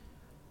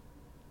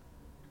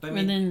 But, I mean,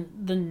 and then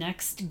the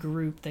next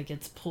group that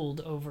gets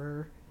pulled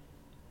over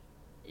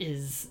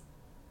is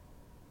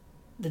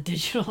the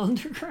Digital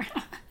Underground.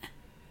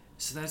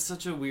 So that's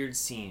such a weird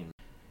scene.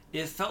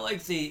 It felt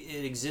like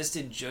it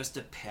existed just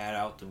to pad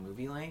out the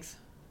movie length.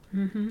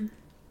 Mm-hmm.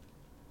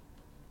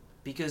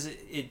 Because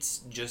it's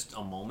just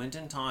a moment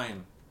in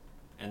time,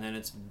 and then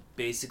it's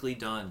basically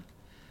done.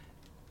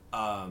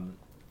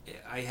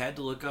 I had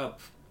to look up,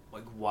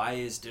 like, why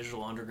is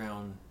Digital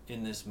Underground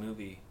in this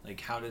movie?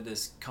 Like, how did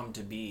this come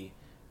to be?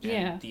 And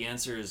Yeah. the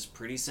answer is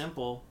pretty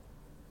simple.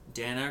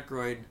 Dan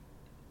Aykroyd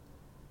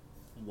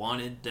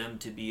wanted them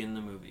to be in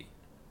the movie.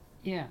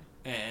 Yeah.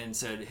 And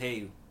said,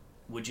 hey,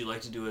 would you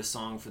like to do a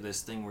song for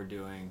this thing we're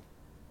doing?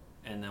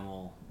 And then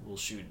we'll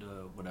shoot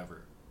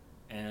whatever.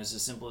 And it was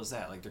as simple as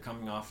that. Like, they're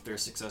coming off their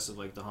success of,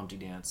 like, the Humpty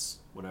Dance,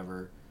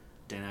 whatever.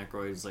 Dan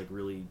Aykroyd is, like,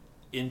 really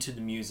into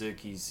the music.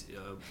 He's,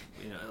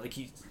 like,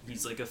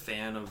 he's like, a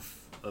fan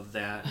of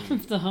that.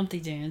 And, The Humpty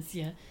Dance,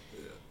 yeah.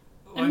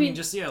 I mean,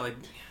 just, yeah, like...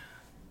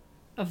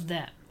 Of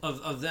that.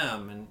 Of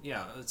them, and,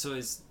 yeah, so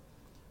it's...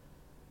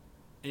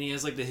 And he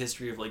has, like, the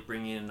history of, like,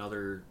 bringing in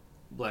other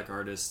black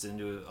artists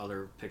into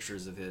other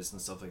pictures of his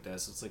and stuff like that.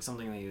 So it's, like,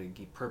 something that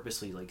he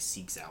purposely, like,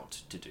 seeks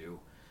out to do.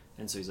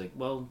 And so he's like,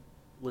 well...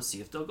 let's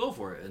see if they'll go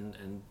for it,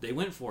 and they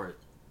went for it.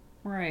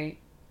 Right.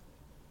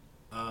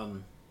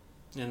 And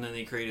then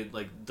they created,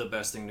 like, the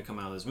best thing to come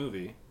out of this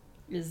movie,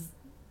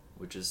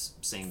 which is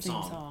Same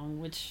Song,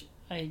 which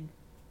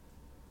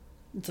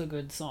it's a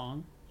good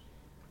song.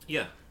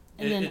 Yeah.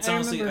 And then it's I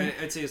honestly, remember,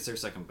 I'd say it's their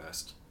second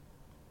best.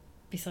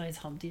 Besides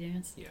Humpty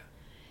Dance? Yeah.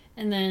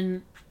 And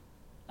then,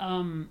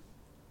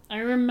 I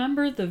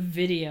remember the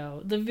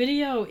video. The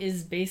video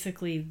is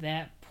basically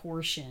that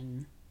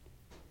portion.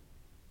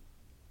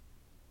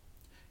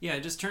 Yeah,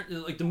 it just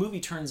like the movie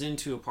turns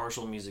into a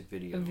partial music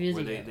video.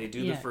 Where they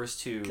do the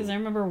first two. Because I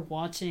remember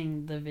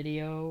watching the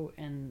video,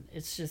 and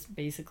it's just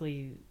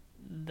basically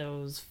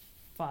those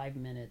 5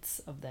 minutes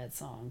of that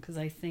song. Because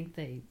I think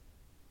they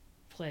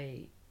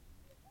play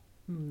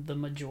the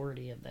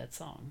majority of that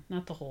song,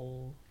 not the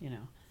whole,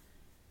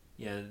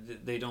 Yeah,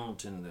 they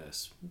don't in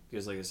this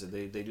because, like I said,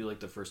 they do like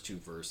the first two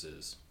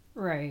verses.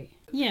 Right.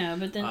 Yeah,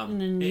 but then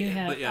and then you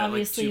have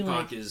obviously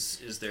like Tupac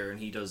is there and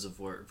he does a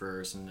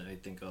verse, and I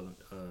think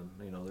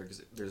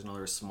there's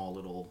another small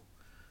little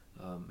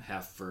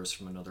half verse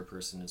from another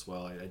person as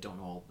well. I don't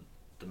know all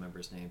the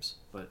members' names,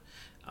 but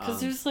because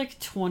there's like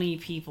 20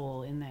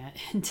 people in that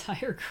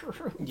entire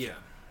group. Yeah.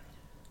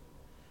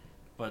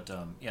 But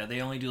they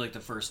only do like the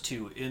first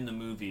two in the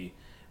movie.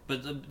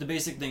 But the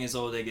basic thing is,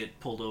 they get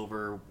pulled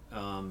over,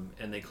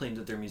 and they claim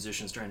that they're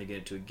musicians trying to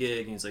get to a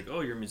gig, and he's like,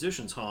 oh, you're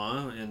musicians,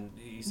 huh? And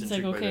he's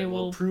intrigued like, by okay, that.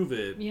 Well, prove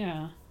it.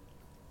 Yeah.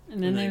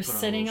 And then they're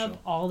setting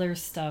up all their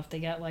stuff. They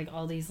got like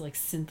all these like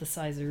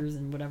synthesizers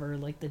and whatever,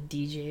 like the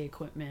DJ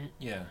equipment.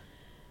 Yeah.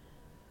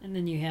 And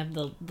then you have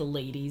the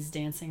ladies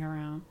dancing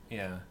around.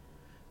 Yeah.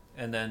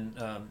 And then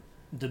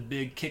the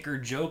big kicker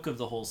joke of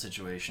the whole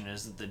situation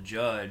is that the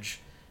judge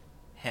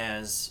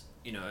has...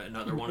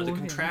 another one of the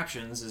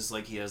contraptions is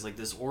like he has like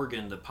this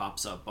organ that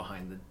pops up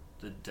behind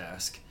the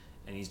desk,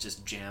 and he's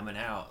just jamming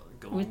out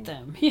going with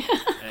them. Yeah.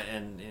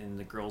 And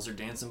the girls are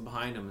dancing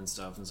behind him and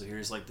stuff, and so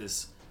here's like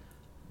this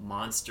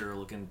monster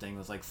looking thing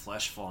with like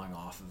flesh falling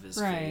off of his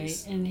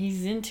face. Right, and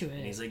he's into it.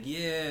 And he's like,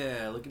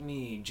 yeah, look at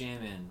me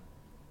jamming.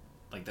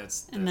 Like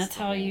that's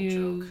how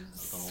you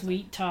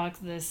sweet talk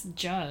this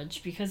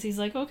judge, because he's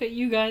like, okay,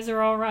 you guys are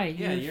all right.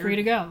 Yeah, you're free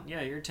to go.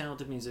 Yeah, you're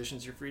talented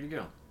musicians. You're free to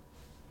go.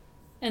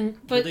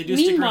 But they do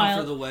stick around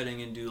for the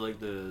wedding and do like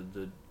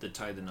the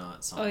tie the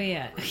knot song. Oh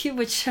yeah,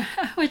 which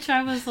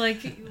I was like,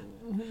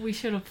 we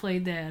should have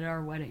played that at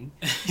our wedding.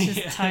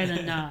 Just tie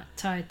the knot,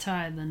 tie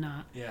the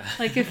knot. Yeah.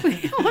 Like if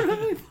we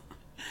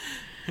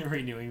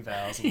renewing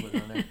vows and put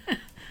it on there.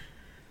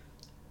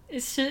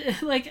 It's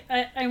just like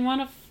I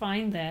want to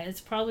find that.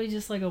 It's probably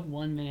just like a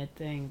 1 minute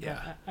thing. But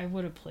yeah. I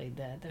would have played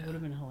that. That would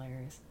have been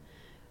hilarious.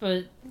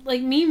 But,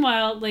 like,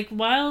 meanwhile, like,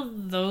 while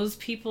those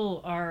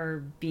people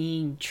are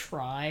being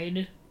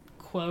tried,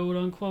 quote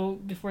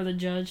unquote, before the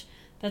judge,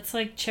 that's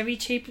like Chevy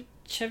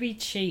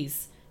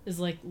Chase is,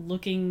 like,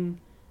 looking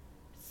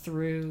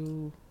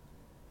through,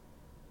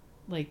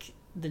 like,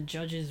 the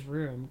judge's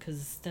room.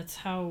 Because that's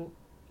how,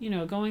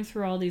 going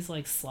through all these,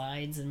 like,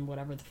 slides and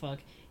whatever the fuck,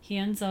 he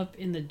ends up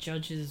in the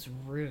judge's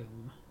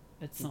room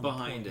at some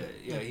behind point. it.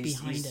 Yeah, like,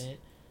 behind it.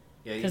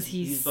 Yeah,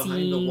 he's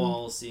behind the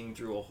wall, seeing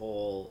through a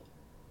hole.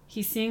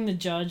 He's seeing the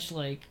judge,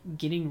 like,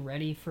 getting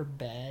ready for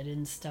bed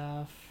and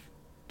stuff.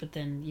 But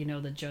then,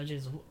 the judge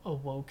is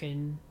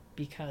awoken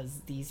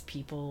because these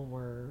people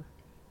were...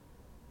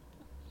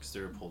 Because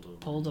they were pulled over.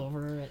 Pulled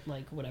over at,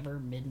 like, whatever,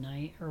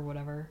 midnight or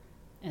whatever.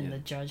 And the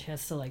judge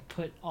has to, like,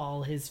 put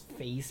all his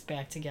face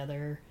back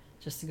together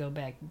just to go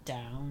back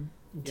down.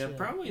 Yeah,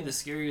 probably the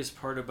scariest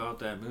part about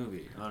that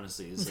movie,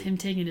 honestly, is him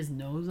taking his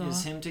nose off.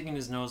 Is him taking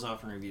his nose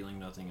off and revealing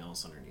nothing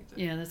else underneath it.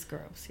 Yeah, that's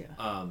gross.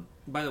 Yeah.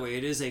 By the way,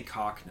 it is a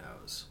cock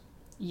nose.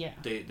 Yeah.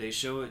 They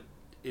show it.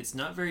 It's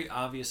not very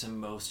obvious in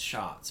most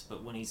shots,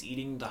 but when he's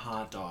eating the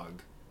hot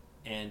dog,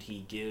 and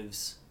he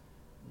gives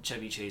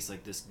Chevy Chase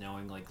like this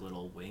knowing like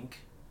little wink,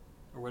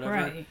 or whatever.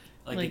 Right.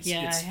 Like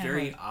it's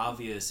very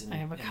obvious. And, I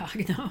have a cock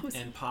nose.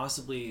 And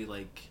possibly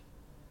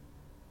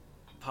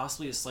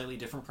a slightly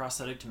different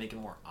prosthetic to make it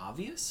more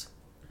obvious.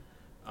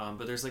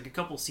 But there's like a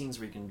couple scenes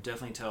where you can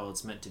definitely tell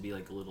it's meant to be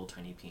like a little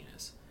tiny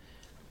penis.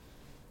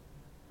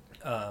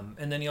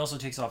 And then he also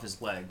takes off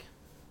his leg,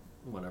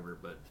 whatever.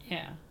 But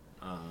yeah.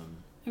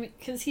 I mean,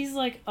 because he's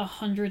like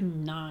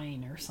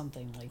 109 or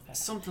something like that.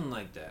 Something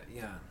like that,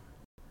 yeah.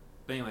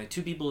 But anyway,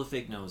 two people with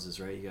fake noses,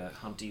 right? You got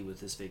Humpty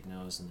with his fake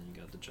nose, and then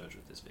you got the judge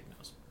with his fake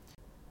nose.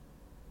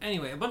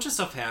 Anyway, a bunch of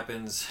stuff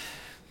happens.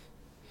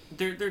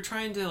 They're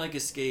trying to like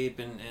escape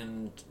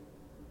and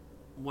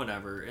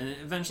whatever, and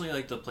eventually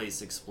like the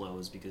place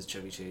explodes because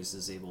Chevy Chase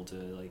is able to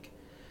like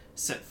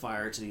set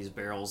fire to these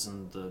barrels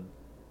in the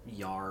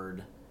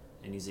yard,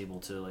 and he's able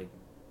to like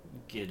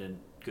get a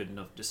good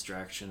enough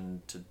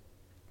distraction to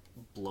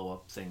blow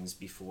up things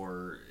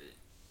before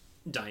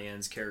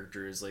Diane's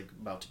character is like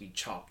about to be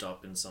chopped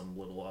up in some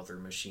little other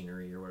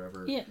machinery or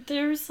whatever. Yeah,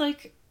 there's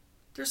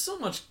so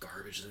much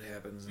garbage that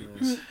happens in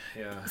this.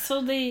 Yeah.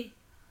 So they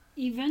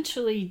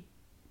eventually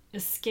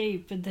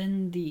escape, but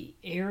then the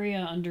area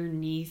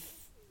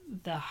underneath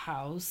the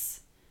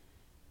house,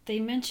 they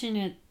mention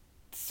it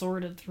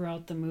sort of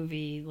throughout the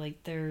movie.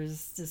 Like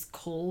there's this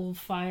coal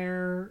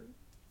fire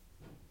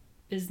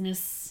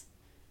business.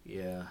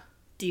 Yeah.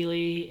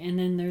 Dealy, and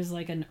then there's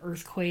like an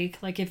earthquake.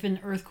 Like if an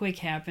earthquake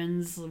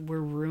happens,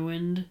 we're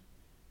ruined.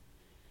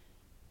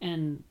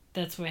 And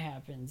that's what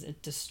happens.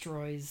 It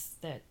destroys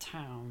that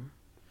town.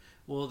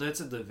 Well, that's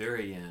at the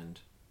very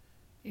end.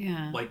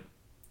 Yeah. Like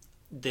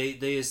they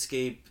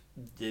escape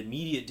the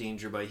immediate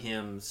danger by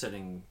him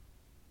setting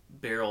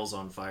barrels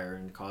on fire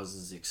and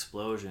causes the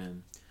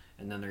explosion,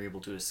 and then they're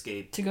able to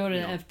escape to go to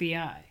the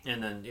FBI.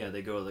 And then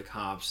they go to the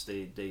cops.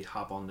 They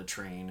hop on the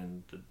train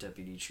and the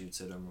deputy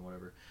shoots at them or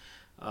whatever.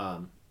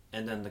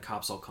 And then the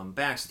cops all come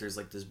back, so there's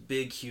like this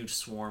big huge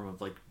swarm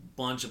of like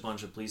bunch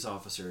of police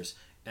officers,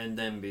 and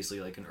then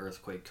basically like an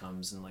earthquake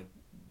comes and like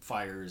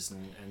fires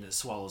and it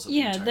swallows up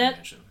the entire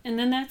mansion. And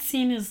then that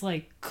scene is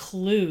like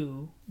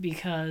Clue,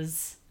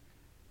 because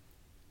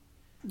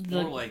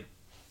or like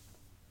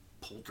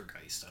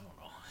Poltergeist, I don't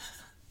know.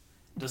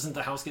 Doesn't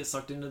the house get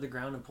sucked into the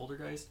ground in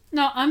Poltergeist?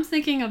 No, I'm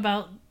thinking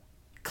about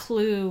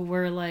Clue,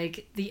 where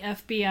like the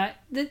FBI,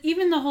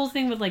 even the whole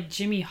thing with like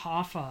Jimmy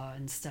Hoffa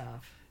and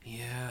stuff.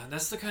 Yeah,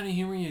 that's the kind of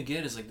humor you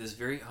get, is like this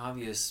very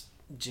obvious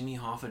Jimmy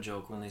Hoffa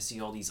joke when they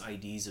see all these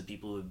IDs of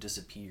people who have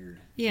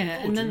disappeared. Yeah,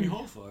 like, and Jimmy then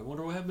Hoffa, I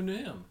wonder what happened to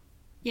him.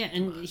 Yeah,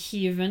 and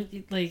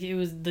it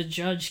was the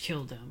judge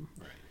killed him.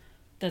 Right.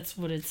 That's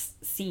what it's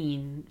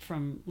seen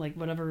from like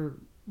whatever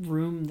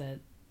room that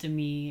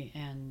Demi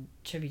and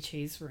Chevy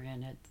Chase were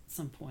in at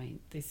some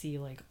point. They see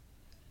like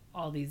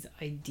all these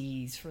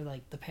IDs for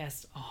like the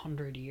past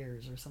 100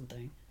 years or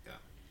something.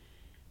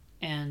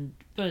 Yeah.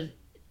 But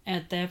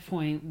at that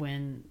point,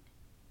 when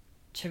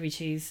Chevy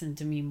Chase and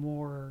Demi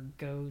Moore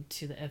go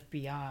to the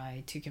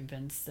FBI to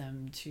convince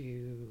them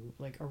to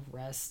like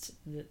arrest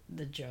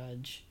the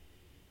judge,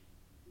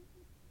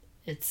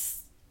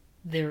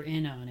 they're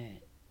in on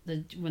it.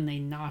 When they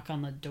knock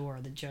on the door,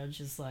 the judge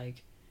is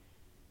like,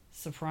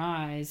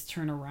 surprise,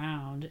 turn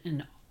around,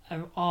 and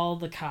all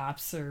the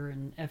cops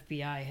and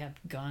FBI have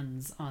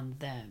guns on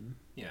them.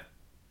 Yeah.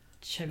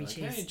 Chevy like,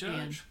 Chase hey,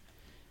 judge.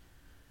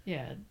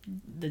 Yeah,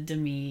 the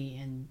Demi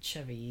and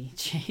Chevy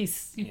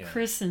Chase,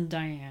 Chris and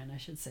Diane, I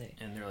should say.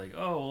 And they're like,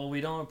 oh, well,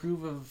 we don't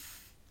approve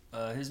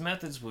of his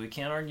methods, but we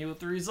can't argue with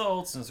the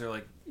results. And so they're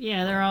like...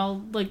 Yeah, they're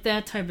all like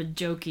that type of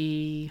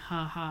jokey,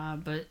 haha,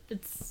 but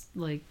it's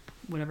like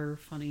whatever,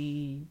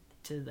 funny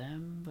to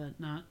them, but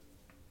not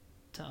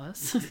to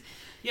us.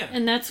 Yeah.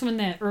 And that's when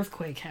that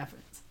earthquake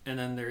happens. And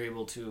then they're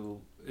able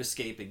to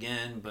escape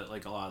again, but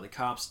like a lot of the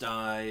cops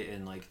die,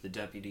 and like the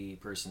deputy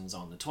person's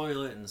on the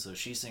toilet, and so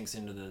she sinks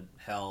into the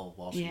hell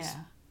while she's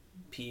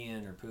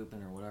peeing or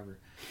pooping or whatever.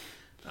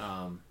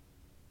 And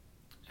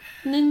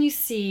then you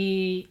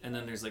see, and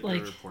then there's like a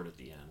report at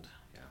the end.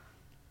 Yeah.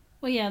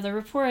 Well, yeah, the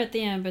report at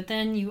the end, but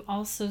then you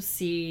also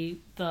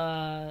see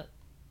the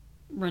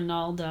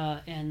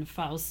Ronaldo and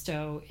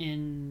Fausto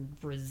in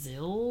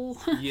Brazil.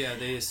 Yeah,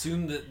 they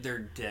assume that they're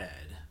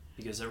dead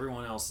because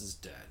everyone else is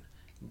dead.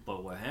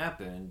 But what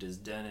happened is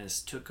Dennis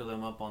took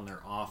them up on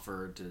their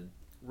offer to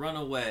run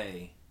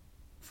away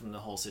from the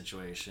whole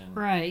situation.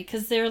 Right,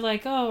 because they're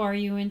like, oh, are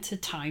you into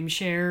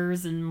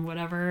timeshares and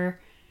whatever?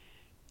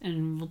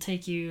 And we'll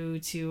take you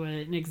to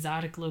an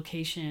exotic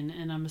location.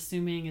 And I'm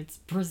assuming it's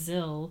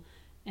Brazil.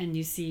 And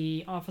you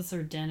see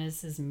Officer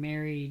Dennis is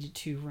married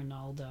to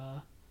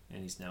Ronaldo.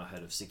 And he's now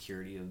head of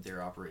security of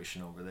their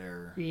operation over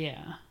there.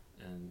 Yeah.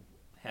 And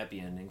happy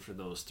ending for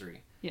those three.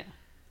 Yeah.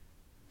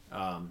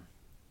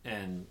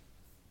 And...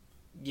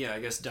 yeah, I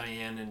guess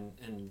Diane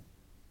and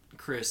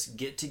Chris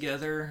get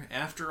together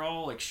after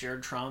all, like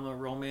shared trauma,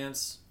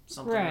 romance,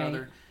 something Right. or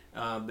other.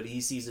 But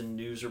he sees a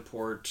news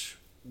report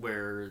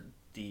where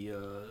the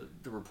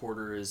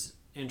reporter is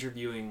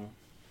interviewing,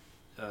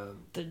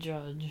 The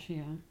judge,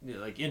 yeah.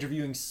 like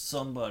interviewing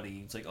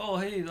somebody. It's like, oh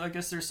hey, I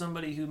guess there's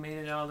somebody who made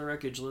it out of the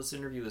wreckage. Let's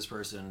interview this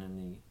person,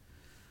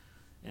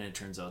 and it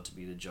turns out to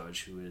be the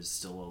judge who is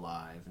still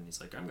alive, and he's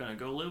like, I'm gonna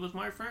go live with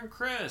my friend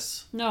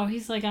Chris. No,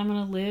 he's like, I'm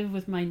gonna live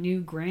with my new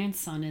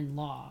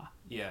grandson-in-law.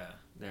 Yeah,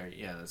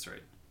 yeah, that's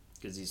right.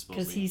 Because he's supposed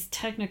Because to be he's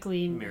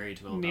technically married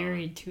to Eldana.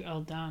 married to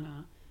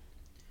Eldana.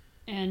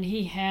 And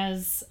he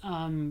has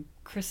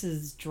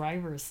Chris's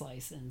driver's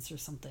license or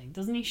something.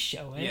 Doesn't he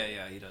show it?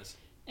 Yeah, he does.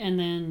 And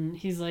then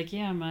he's like,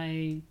 yeah,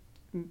 my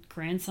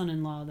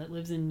grandson-in-law that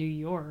lives in New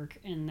York.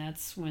 And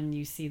that's when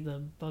you see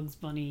the Bugs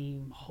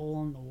Bunny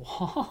hole in the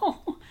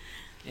wall.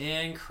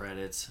 And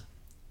credits.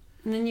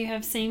 And then you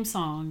have same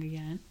song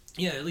again.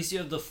 Yeah, at least you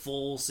have the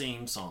full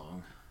same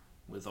song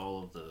with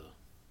all of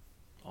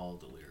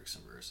the lyrics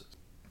and verses.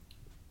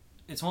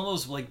 It's one of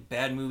those like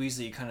bad movies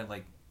that you kind of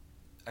like.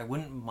 I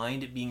wouldn't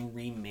mind it being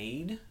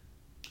remade.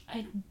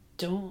 I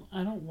don't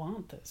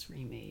want this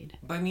remade.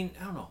 But I mean,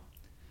 I don't know.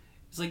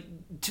 It's like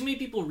too many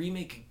people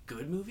remake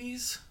good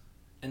movies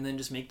and then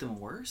just make them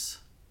worse.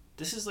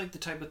 This is like the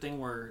type of thing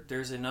where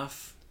there's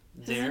enough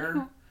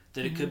there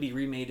that it could be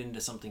remade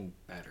into something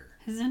better.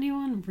 Has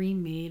anyone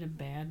remade a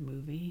bad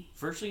movie?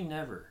 Virtually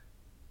never.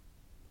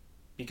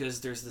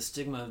 Because there's the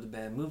stigma of the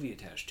bad movie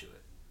attached to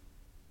it.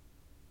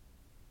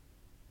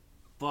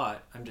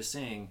 But I'm just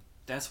saying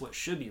that's what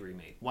should be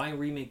remade. Why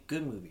remake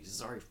good movies?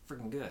 It's already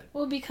freaking good.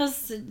 Well,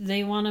 because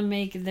they want to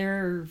make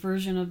their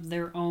version of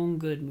their own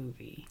good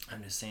movie.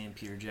 I'm just saying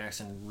Peter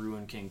Jackson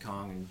ruined King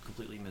Kong and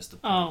completely missed the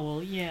point. Oh,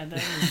 well, yeah,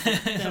 that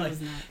Like,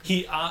 was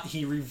not...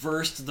 He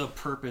reversed the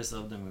purpose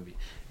of the movie.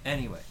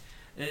 Anyway,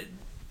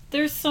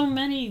 There's so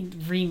many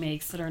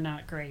remakes that are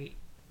not great.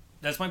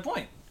 that's my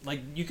point.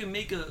 Like, you can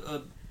make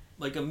a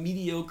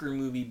mediocre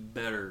movie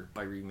better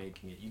by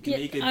remaking it. You can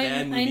make a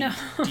bad movie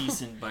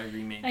decent by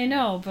remaking it. I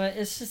know, but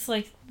it's just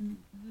like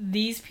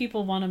these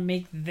people want to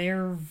make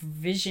their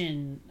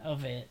vision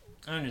of it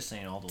I'm just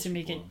saying all those to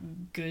make people,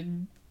 it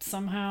good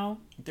somehow.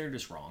 they're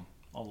just wrong.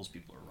 All those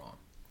people are wrong.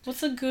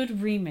 What's a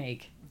good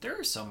remake? There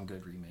are some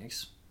good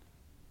remakes.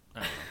 I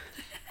don't know.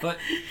 But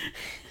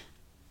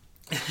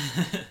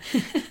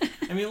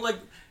I mean, like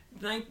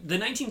the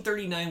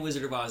 1939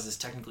 Wizard of Oz is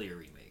technically a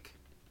remake.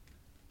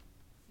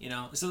 You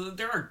know, so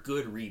there are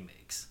good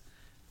remakes.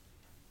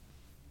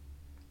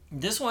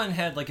 This one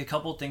had like a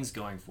couple things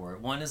going for it.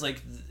 One is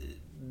like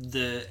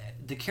the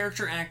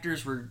character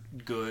actors were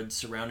good,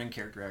 surrounding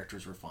character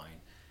actors were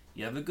fine.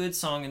 You have a good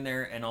song in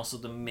there, and also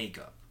the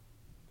makeup.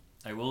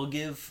 I will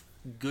give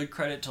good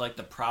credit to like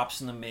the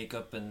props and the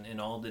makeup and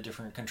all the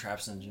different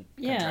contraptions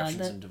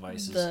and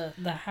devices.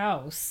 The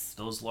house.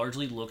 Those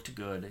largely looked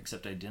good,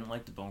 except I didn't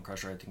like the Bone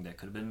Crusher. I think that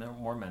could have been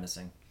more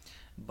menacing.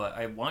 But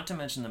I want to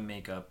mention the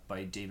makeup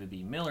by David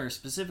B. Miller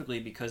specifically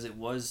because it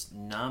was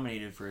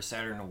nominated for a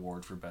Saturn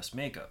Award for Best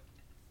Makeup.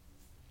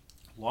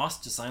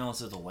 Lost to Silence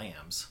of the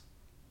Lambs,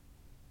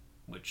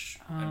 which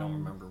I don't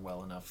remember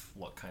well enough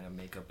what kind of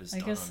makeup is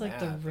done on that. I guess like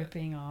the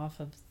ripping off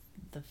of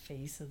the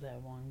face of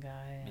that one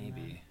guy.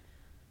 Maybe.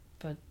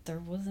 But there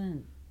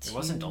wasn't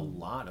a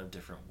lot of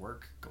different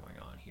work going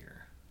on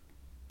here.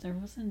 There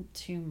wasn't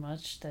too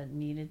much that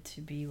needed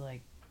to be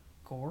like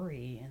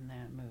gory in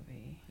that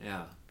movie.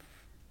 Yeah.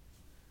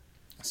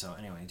 So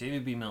anyway,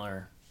 David B.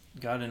 Miller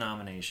got a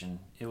nomination.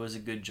 It was a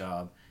good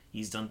job.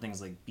 He's done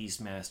things like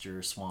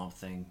Beastmaster, Swamp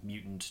Thing,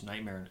 Mutant,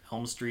 Nightmare on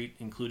Elm Street,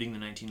 including the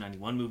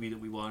 1991 movie that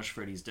we watched,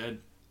 Freddy's Dead.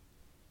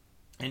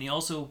 And he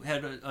also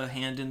had a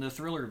hand in the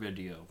Thriller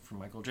video from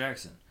Michael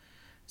Jackson.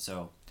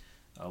 So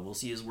we'll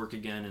see his work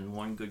again in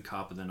One Good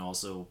Cop, and then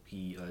also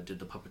he did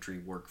the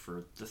puppetry work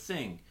for The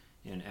Thing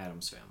in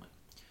Addams Family.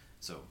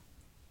 So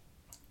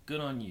good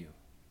on you,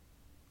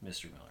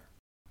 Mr. Miller.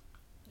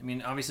 I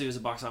mean, obviously it was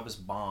a box office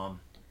bomb.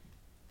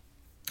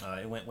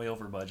 It went way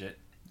over budget.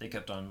 They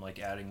kept on like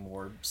adding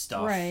more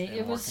stuff and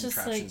it more was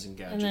contraptions just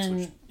like, and gadgets,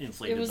 which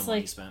inflated the money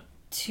like spent.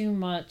 Too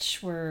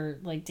much where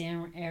like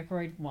Dan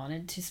Aykroyd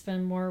wanted to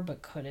spend more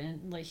but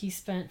couldn't. Like he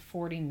spent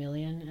 $40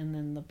 million and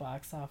then the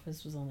box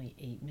office was only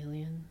 $8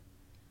 million.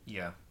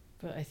 Yeah.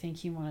 But I think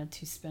he wanted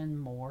to spend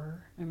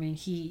more. I mean,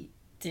 he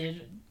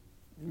did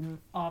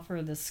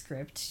offer the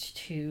script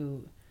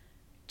to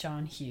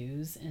John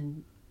Hughes,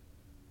 and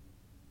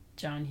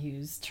John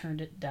Hughes turned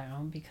it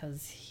down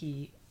because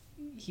he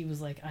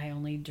was like, I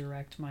only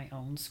direct my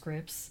own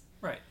scripts.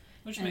 Right.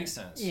 Which makes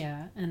sense.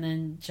 Yeah, and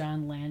then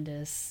John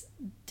Landis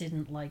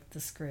didn't like the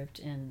script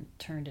and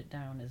turned it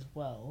down as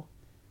well.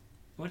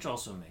 Which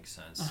also makes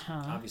sense.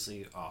 Uh-huh.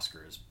 Obviously,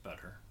 Oscar is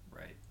better,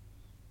 right?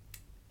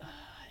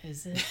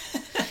 Is it?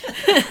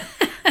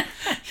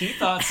 He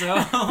thought so.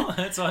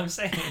 That's what I'm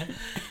saying.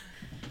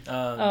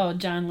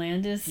 John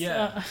Landis?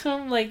 Yeah.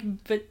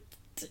 But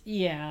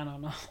yeah, I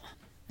don't know.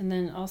 And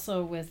then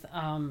also with,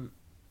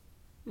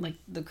 like,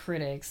 the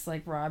critics,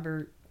 like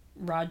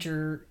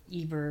Roger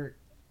Ebert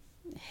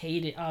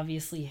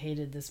obviously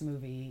hated this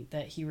movie,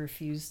 that he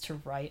refused to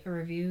write a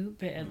review,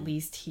 but at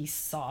least he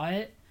saw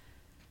it.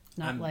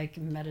 Not like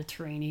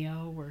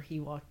Mediterranean, where he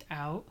walked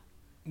out.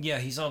 Yeah,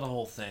 he saw the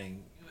whole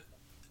thing.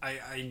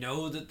 I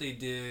know that they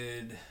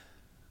did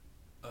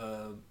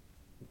a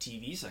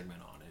TV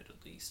segment on it,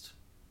 at least.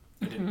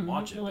 I didn't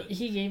watch it. But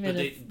he gave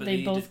it.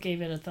 They both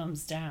gave it a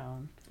thumbs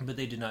down. But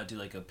they did not do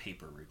like a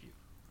paper review.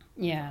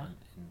 Yeah.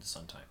 In the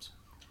Sun Times.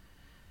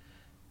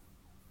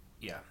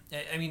 Yeah,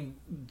 I mean,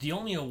 the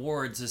only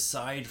awards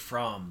aside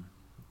from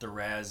the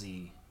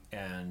Razzie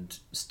and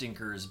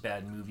Stinker's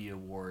Bad Movie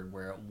Award,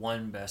 where it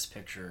won Best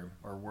Picture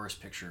or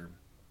Worst Picture,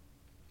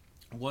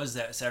 was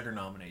that Saturn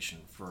nomination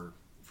for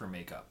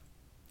makeup.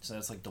 So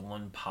that's like the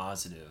one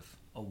positive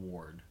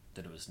award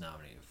that it was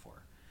nominated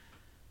for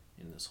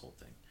in this whole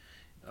thing.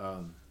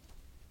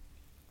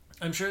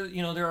 I'm sure,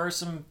 there are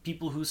some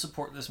people who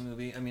support this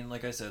movie. I mean,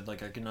 like I said,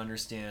 like I can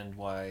understand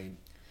why,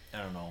 I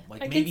don't know,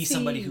 like maybe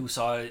somebody who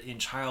saw it in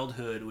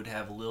childhood would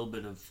have a little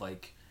bit of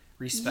like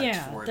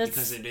respect for it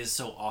because it is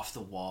so off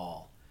the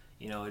wall.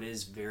 It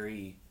is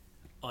very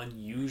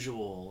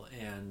unusual,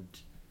 and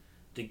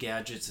the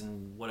gadgets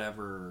and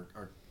whatever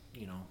are,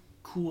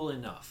 cool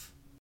enough.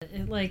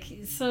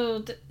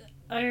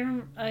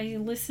 I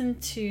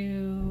listened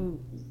to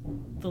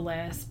the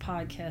last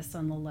podcast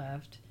on the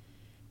left,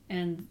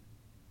 and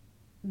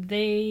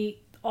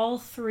all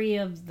three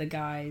of the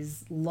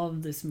guys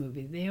love this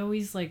movie. They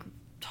always like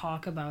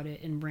talk about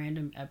it in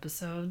random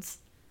episodes,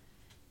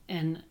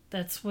 and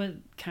that's what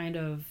kind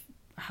of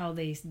how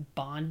they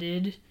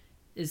bonded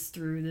is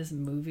through this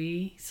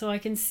movie. So I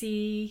can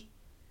see,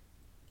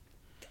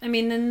 I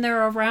mean, then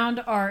they're around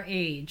our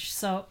age,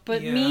 so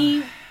but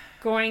me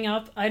growing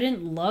up, I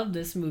didn't love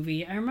this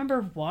movie. I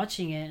remember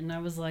watching it and I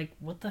was like,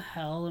 what the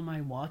hell am I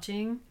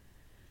watching?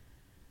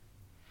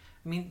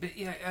 I mean, but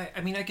yeah,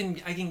 I mean, I can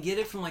get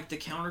it from like the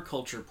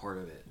counterculture part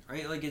of it,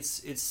 right? Like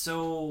it's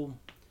so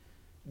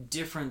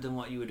different than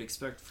what you would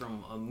expect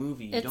from a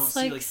movie. You don't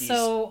see like these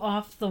so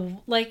off the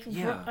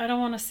I don't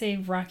want to say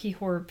Rocky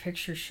Horror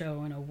Picture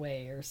Show in a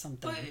way or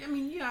something. But I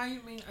mean,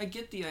 I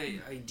get the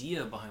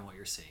idea behind what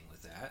you're saying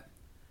with that.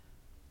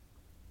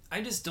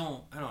 I don't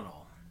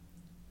know.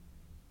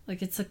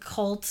 Like it's a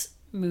cult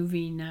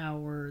movie now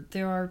where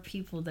there are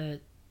people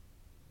that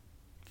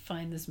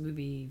find this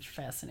movie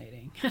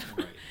fascinating.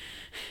 Right.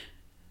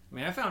 I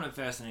mean, I found it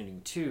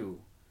fascinating too.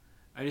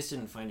 I just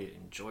didn't find it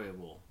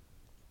enjoyable.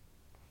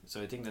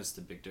 So I think that's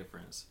the big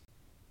difference.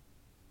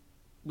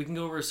 We can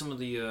go over some of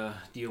the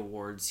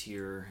awards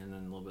here, and then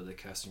a little bit of the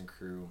cast and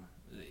crew.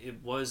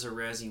 It was a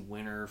Razzie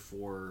winner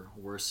for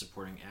Worst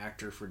Supporting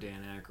Actor for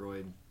Dan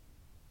Aykroyd.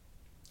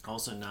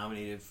 Also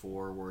nominated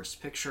for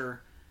Worst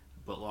Picture,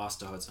 but lost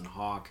to Hudson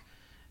Hawk.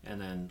 And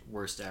then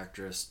Worst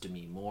Actress,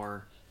 Demi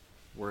Moore.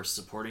 Worst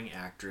Supporting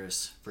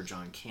Actress for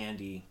John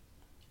Candy.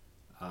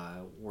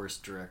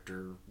 Worst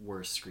Director,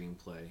 Worst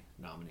Screenplay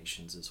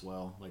nominations as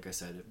well. Like I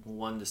said, it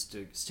won the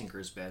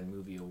Stinker's Bad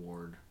Movie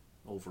Award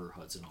over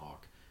Hudson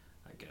Hawk,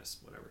 I guess,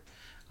 whatever.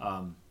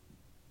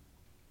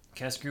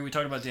 Cast and crew, we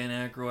talked about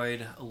Dan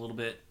Aykroyd a little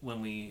bit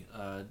when we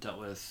dealt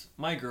with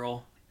My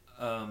Girl.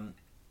 But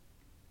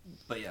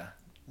yeah,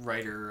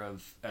 writer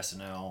of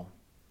SNL,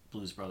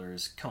 Blues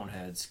Brothers,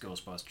 Coneheads,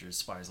 Ghostbusters,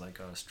 Spies Like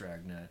Us,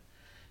 Dragnet.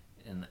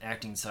 In the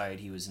acting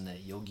side, he was in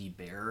that Yogi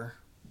Bear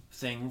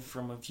thing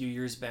from a few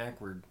years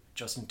back where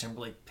Justin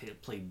Timberlake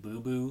played Boo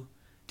Boo.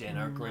 Dan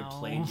Aykroyd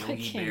played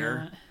Yogi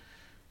Bear.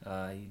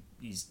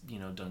 He's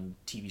done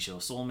TV show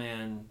Soul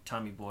Man,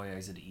 Tommy Boy,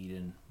 Exit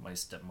Eden, My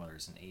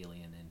Stepmother's an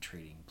Alien, and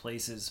Trading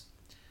Places.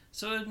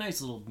 So a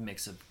nice little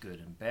mix of good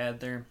and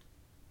bad there.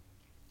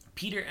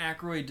 Peter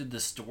Aykroyd did the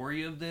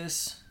story of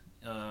this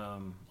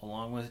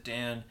along with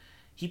Dan.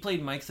 He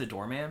played Mike the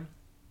Doorman.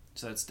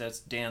 So that's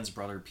Dan's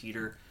brother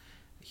Peter.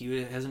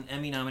 He has an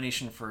Emmy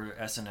nomination for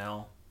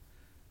SNL.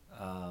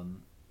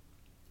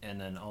 And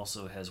then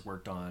also has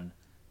worked on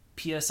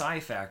PSI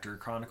Factor,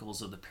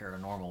 Chronicles of the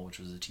Paranormal, which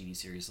was a TV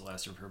series that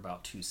lasted for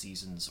about 2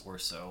 seasons or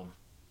so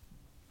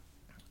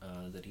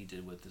that he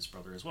did with his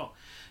brother as well.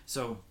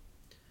 So,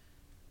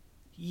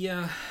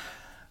 yeah.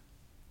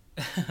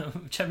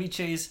 Chevy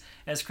Chase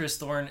as Chris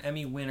Thorne,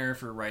 Emmy winner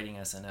for writing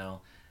SNL,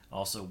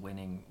 also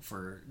winning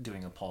for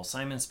doing a Paul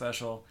Simon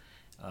special,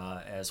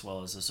 as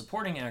well as a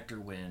supporting actor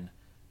win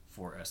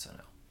for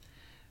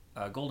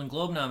SNL. Golden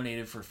Globe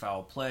nominated for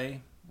Foul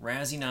Play,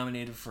 Razzie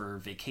nominated for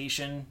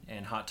Vacation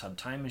and Hot Tub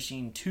Time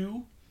Machine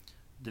 2,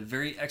 The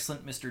Very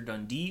Excellent Mr.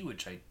 Dundee,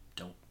 which I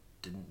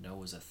didn't know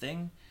was a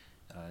thing.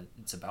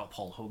 It's about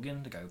Paul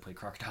Hogan, the guy who played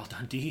Crocodile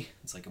Dundee.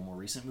 It's like a more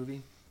recent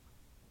movie.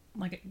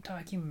 Like a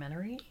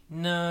documentary?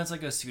 No, it's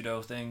like a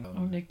pseudo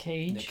thing. Nick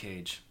Cage? Nick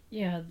Cage.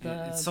 Yeah,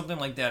 it's something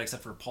like that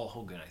except for Paul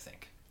Hogan, I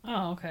think.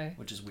 Oh, okay.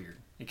 Which is weird.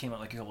 It came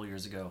out like a couple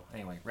years ago.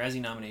 Anyway, Razzie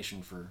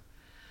nomination for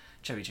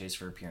Chevy Chase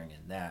for appearing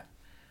in that.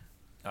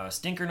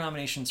 Stinker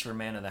nominations for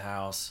Man of the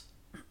House.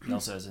 He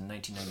also has a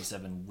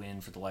 1997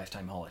 win for the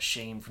Lifetime Hall of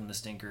Shame from the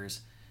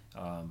Stinkers.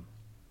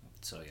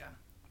 So yeah.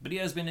 But he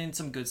has been in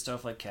some good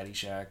stuff like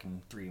Caddyshack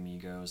and Three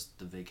Amigos,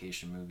 the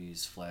Vacation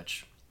movies,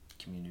 Fletch,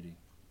 Community.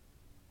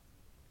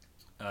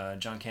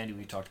 John Candy,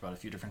 we talked about a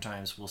few different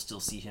times. We'll still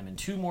see him in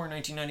 2 more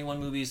 1991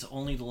 movies,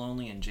 Only the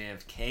Lonely and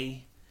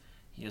JFK.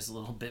 He has a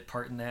little bit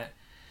part in that.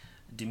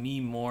 Demi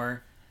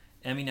Moore,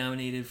 Emmy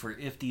nominated for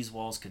If These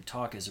Walls Could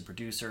Talk as a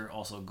producer.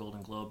 Also a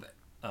Golden Globe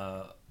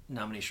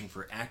nomination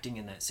for acting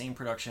in that same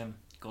production.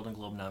 Golden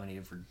Globe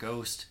nominated for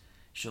Ghost.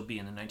 She'll be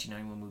in the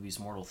 1991 movies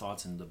Mortal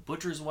Thoughts and The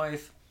Butcher's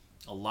Wife.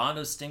 A lot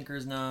of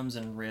Stinkers noms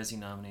and Razzie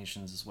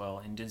nominations as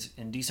well.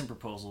 Indecent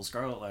Proposal,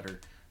 Scarlet Letter,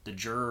 The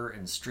Juror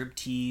and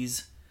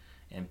Striptease,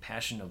 and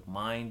Passion of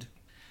Mind.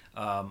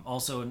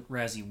 Also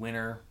Razzie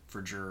winner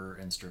for Juror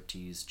and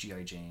Striptease,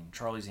 G.I. Jane,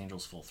 Charlie's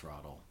Angels, Full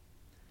Throttle.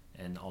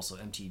 And also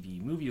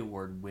MTV Movie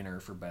Award winner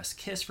for Best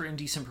Kiss for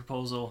Indecent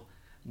Proposal,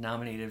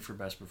 nominated for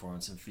Best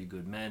Performance in Few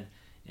Good Men,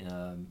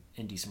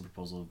 Indecent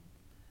Proposal,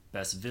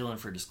 Best Villain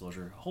for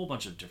Disclosure, a whole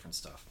bunch of different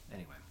stuff.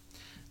 Anyway,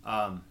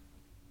 I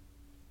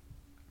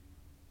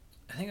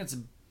think that's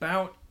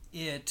about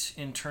it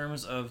in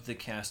terms of the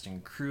cast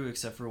and crew,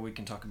 except for we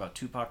can talk about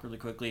Tupac really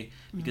quickly,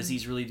 because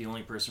he's really the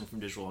only person from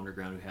Digital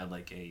Underground who had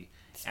like a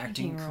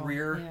acting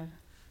career. Yeah.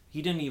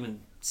 He didn't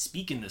even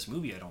speak in this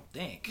movie, I don't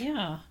think.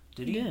 Yeah.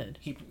 Did he? Did.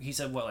 He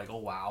said what, like, oh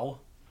wow?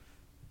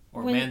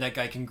 Or man, that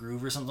guy can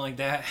groove or something like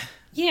that?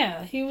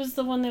 Yeah, he was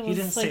the one that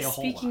was like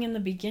speaking in the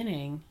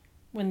beginning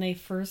when they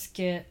first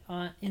get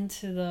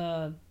into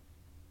the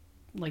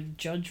like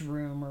judge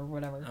room or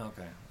whatever.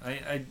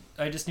 Okay.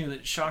 I just knew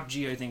that Shock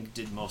G, I think,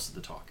 did most of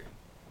the talking.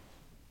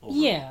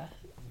 Overall. Yeah.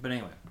 But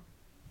anyway,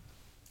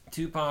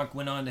 Tupac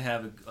went on to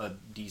have a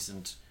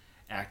decent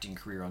acting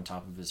career on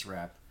top of his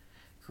rap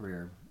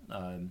career.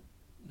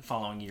 The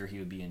following year, he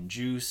would be in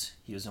Juice.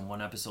 He was in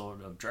one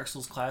episode of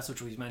Drexel's Class,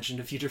 which we've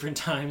mentioned a few different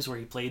times, where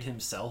he played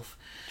himself.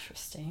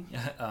 Interesting.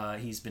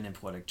 He's been in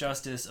Poetic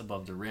Justice,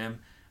 Above the Rim,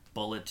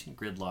 Bullet,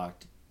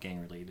 Gridlocked, Gang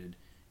Related,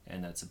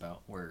 and that's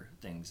about where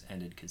things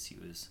ended because he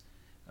was,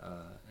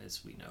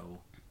 as we know,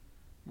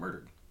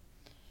 murdered.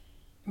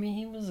 I mean,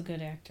 he was a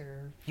good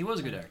actor. He was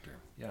a good actor,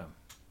 yeah.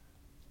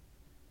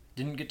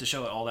 Didn't get to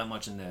show it all that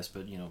much in this,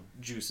 but, you know,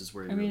 Juice is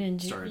where he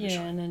started to shine.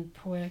 Yeah, and then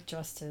Poetic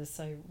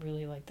Justice, I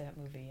really liked that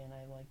movie, and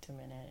I liked him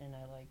in it, and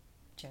I liked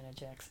Janet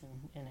Jackson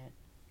in it.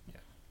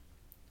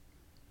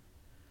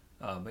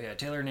 Yeah. But yeah,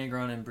 Taylor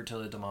Negron and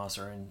Bertilla Damas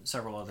are in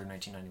several other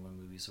 1991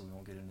 movies, so we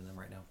won't get into them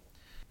right now.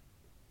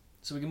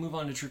 So we can move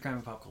on to true crime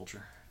and pop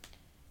culture.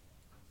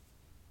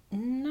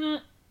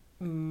 Not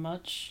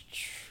much.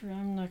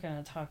 I'm not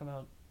going to talk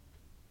about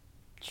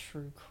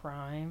true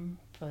crime,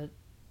 but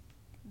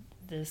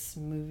this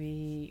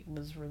movie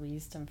was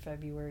released on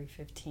February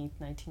 15th,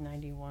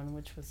 1991,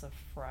 which was a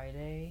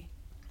Friday.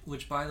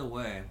 Which, by the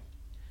way,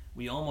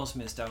 we almost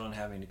missed out on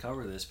having to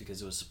cover this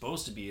because it was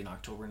supposed to be an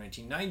October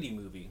 1990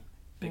 movie.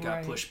 It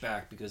got pushed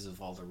back because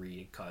of all the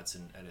recuts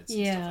and edits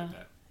and stuff like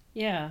that.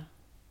 Yeah.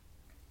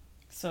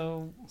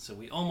 So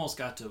we almost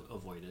got to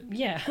avoid it.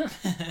 Yeah.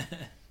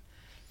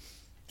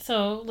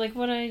 So, like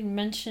what I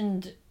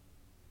mentioned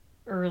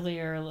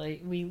earlier,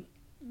 like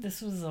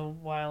this was a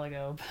while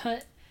ago,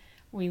 but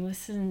we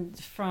listened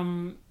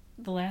from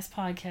the last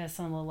podcast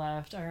on the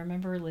left. I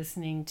remember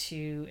listening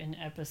to an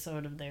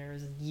episode of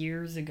theirs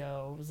years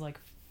ago. It was like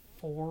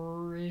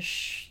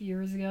 4-ish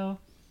years ago.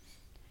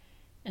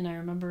 And I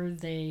remember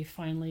they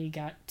finally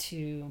got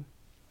to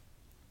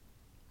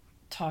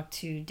talk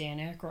to Dan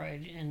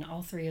Aykroyd, and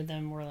all three of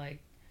them were like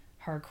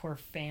hardcore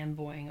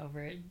fanboying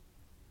over it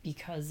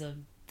because of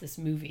this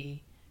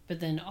movie.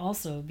 But then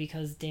also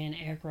because Dan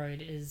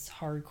Aykroyd is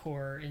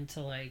hardcore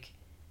into like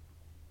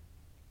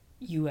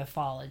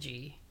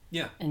ufology,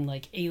 and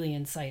like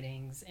alien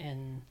sightings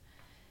and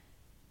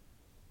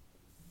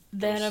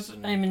that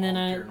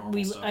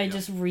I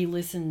just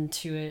re-listened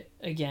to it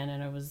again,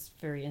 and it was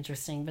very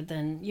interesting. But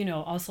then, you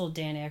know, also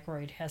Dan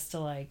Aykroyd has to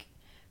like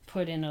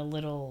put in a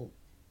little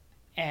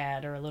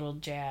ad or a little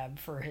jab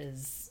for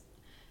his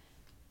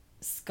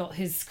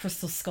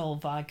Crystal Skull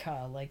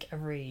vodka like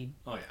every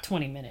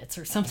 20 minutes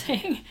or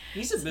something.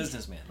 He's a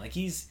businessman. Like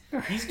he's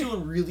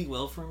doing really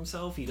well for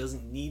himself. He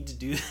doesn't need to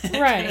do that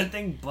kind of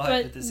thing, but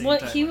at the same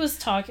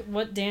time,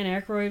 what Dan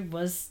Aykroyd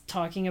was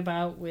talking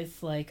about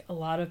with like a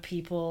lot of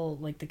people,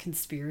 like the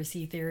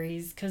conspiracy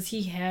theories, because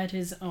he had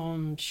his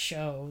own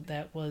show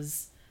that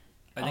was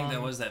I think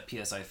that was that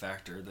PSI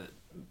Factor that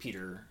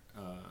Peter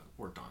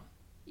worked on.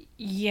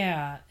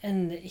 Yeah,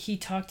 and he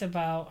talked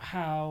about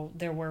how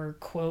there were,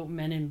 quote,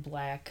 men in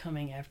black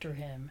coming after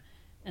him.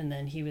 And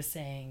then he was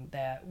saying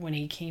that when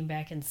he came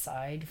back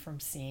inside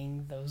from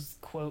seeing those,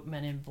 quote,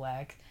 men in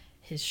black,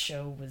 his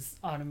show was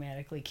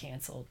automatically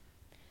canceled.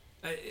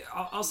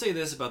 I'll say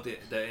this about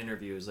the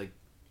interview is like,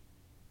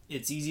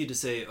 it's easy to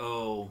say,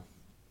 oh,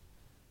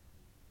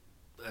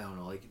 I don't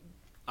know, like,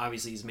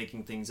 obviously he's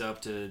making things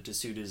up to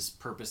suit his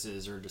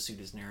purposes or to suit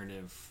his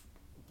narrative,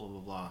 blah,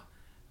 blah, blah.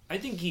 I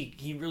think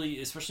he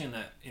really, especially in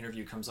that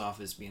interview, comes off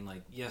as being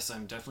like, yes,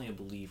 I'm definitely a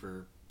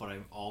believer, but I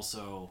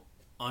also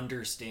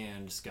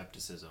understand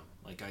skepticism.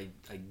 Like, I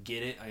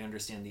get it. I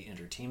understand the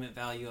entertainment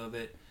value of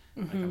it.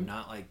 Mm-hmm. Like, I'm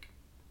not like,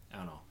 I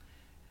don't know.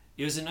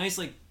 It was a nice,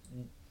 like,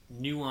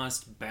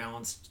 nuanced,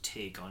 balanced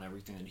take on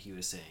everything that he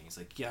was saying. He's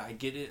like, yeah, I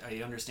get it.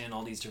 I understand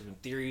all these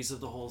different theories of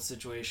the whole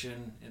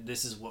situation. And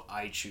this is what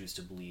I choose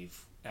to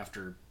believe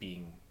after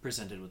being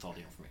presented with all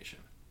the information.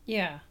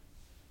 Yeah.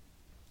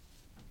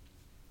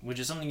 Which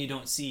is something you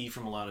don't see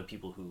from a lot of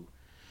people who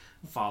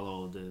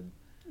follow the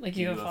Like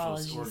UFOs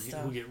ufology or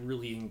stuff. who get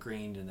really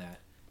ingrained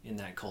in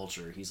that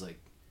culture.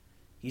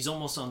 He's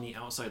almost on the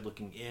outside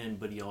looking in,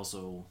 but he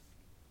also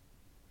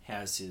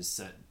has his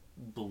set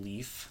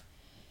belief.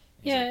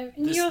 He's Yeah,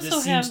 like, you also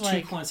this have, seems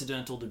like... too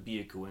coincidental to be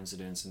a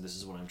coincidence, and this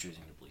is what I'm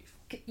choosing to believe.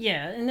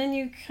 Yeah, and then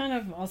you kind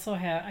of also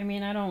have... I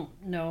mean, I don't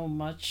know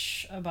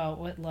much about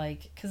what,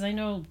 like... Because I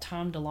know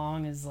Tom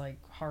DeLonge is, like,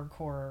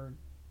 hardcore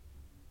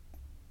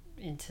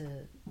into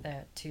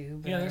that, too.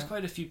 But Yeah, there's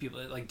quite a few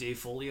people. Like Dave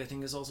Foley, I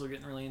think, is also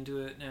getting really into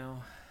it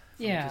now.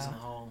 Yeah. From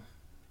Hall.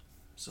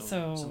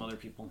 So some other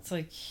people. It's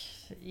like...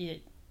 Yeah,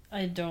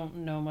 I don't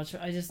know much.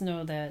 I just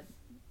know that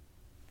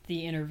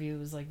the interview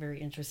was, like,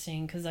 very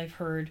interesting, because I've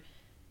heard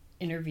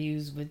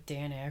interviews with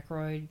Dan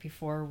Aykroyd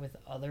before with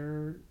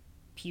other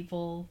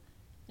people,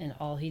 and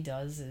all he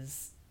does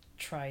is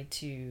try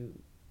to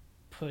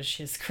push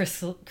his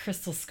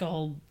Crystal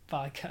Skull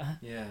vodka.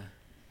 Yeah.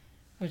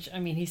 Which, I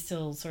mean, he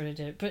still sort of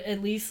did. But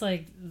at least,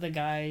 like, the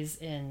guys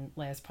in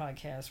last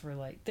podcast were,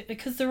 like...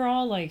 Because they're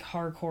all, like,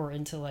 hardcore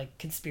into, like,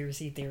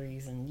 conspiracy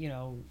theories and, you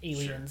know,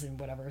 aliens and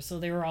whatever. So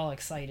they were all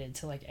excited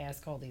to, like,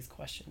 ask all these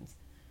questions.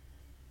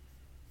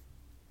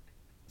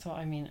 So,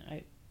 I mean,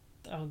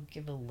 I'll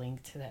give a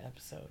link to that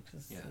episode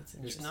because it's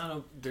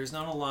interesting. There's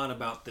not a lot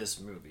about this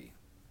movie.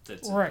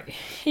 That's right.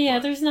 Yeah,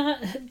 there's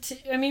not...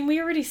 I mean,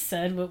 we already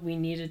said what we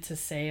needed to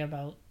say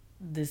about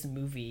this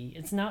movie.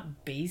 It's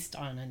not based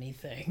on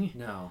anything.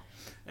 No.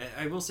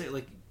 I will say,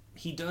 like,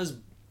 he does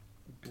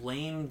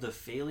blame the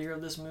failure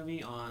of this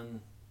movie on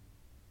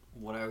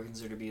what I would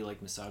consider to be,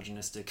 like,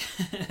 misogynistic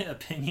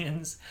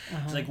opinions.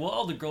 Uh-huh. It's like, well,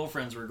 all the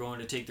girlfriends were going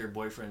to take their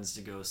boyfriends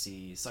to go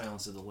see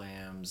Silence of the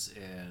Lambs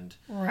and...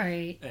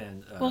 Right.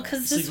 And well,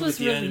 because this Sleeping was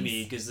with the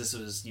Enemy, because this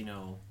was, you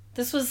know...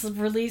 This was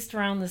released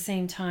around the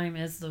same time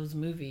as those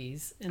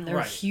movies, and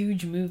they're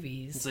huge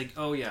movies. It's like,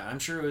 oh yeah, I'm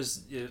sure it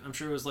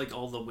was like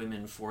all the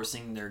women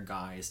forcing their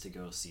guys to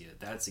go see it.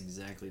 That's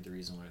exactly the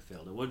reason why it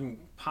failed. It wouldn't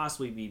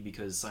possibly be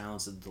because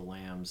Silence of the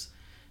Lambs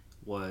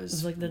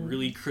was like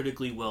really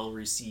critically well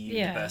received,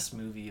 best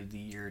movie of the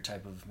year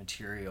type of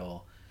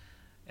material,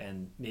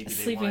 and maybe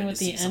they wanted to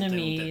see something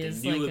that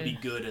they knew would be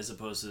good as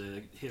opposed to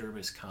a hit or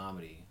miss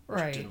comedy,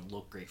 which didn't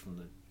look great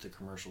from the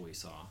commercial we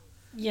saw.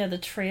 Yeah, the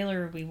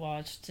trailer we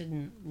watched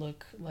didn't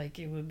look like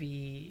it would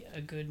be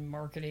a good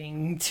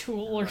marketing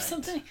tool or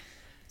something.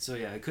 So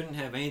yeah, it couldn't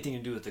have anything to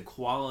do with the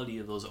quality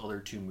of those other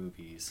two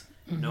movies.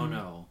 Mm-hmm.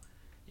 No.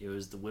 It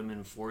was the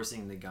women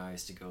forcing the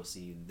guys to go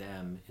see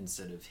them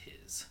instead of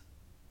his.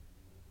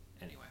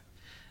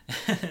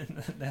 Anyway.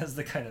 That's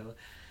the kind of...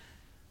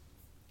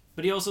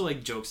 But he also,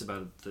 like, jokes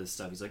about the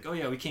stuff. He's like, oh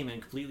yeah, we came in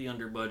completely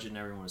under budget and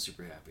everyone was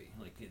super happy.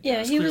 Like,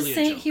 yeah, he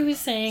was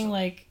saying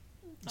like,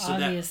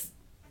 obvious...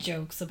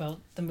 jokes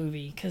about the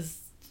movie because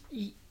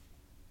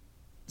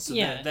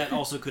that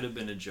also could have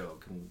been a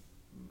joke and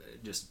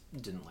it just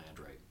didn't land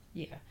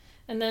right.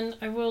 And then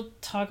I will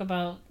talk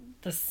about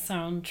the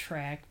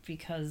soundtrack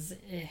because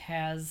it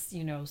has,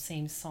 you know,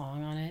 same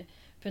song on it,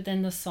 but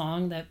then the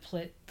song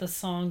the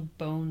song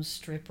Bone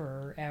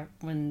Stripper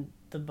when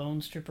the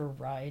Bone Stripper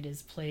ride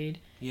is played,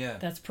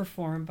 that's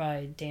performed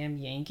by Damn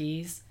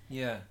Yankees.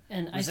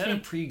 And was that a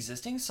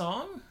pre-existing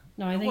song?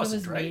 No, I think it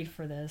was made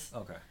for this.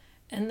 Okay.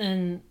 And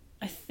then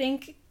I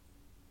think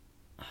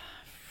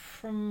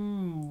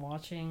from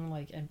watching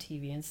like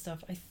MTV and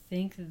stuff, I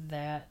think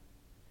that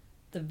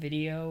the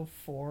video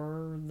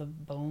for the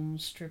Bone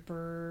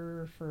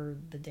Stripper for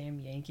the Damn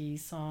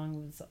Yankees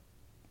song was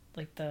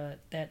like the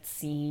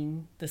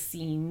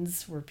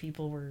scenes where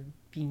people were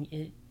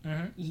being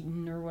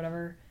eaten or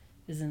whatever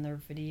is in their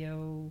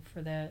video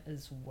for that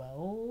as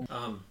well.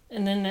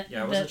 And then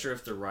I wasn't sure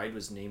if the ride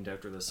was named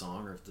after the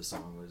song or if the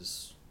song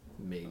was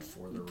made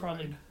for the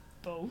ride.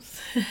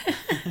 Both.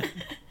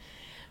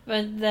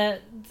 But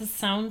the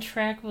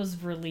soundtrack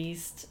was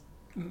released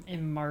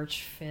in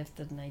March 5th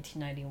of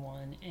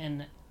 1991,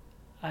 and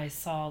I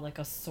saw like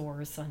a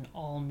source on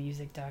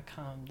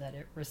allmusic.com that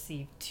it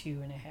received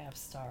 2.5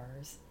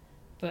 stars.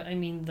 But I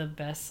mean, the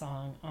best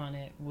song on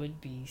it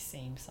would be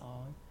Same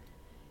Song.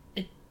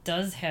 It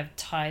does have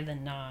Tie the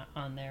Knot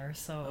on there,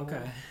 so...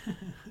 Okay.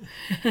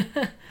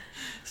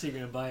 So you're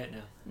gonna buy it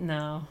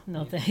now?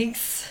 No,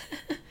 thanks.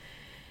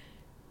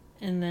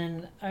 And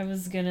then I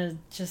was gonna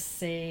just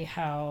say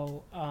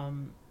how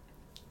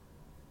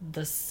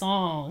the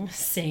song,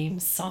 Same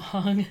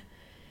Song,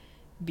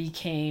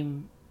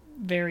 became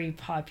very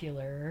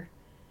popular.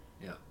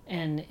 Yeah.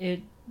 And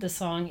the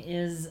song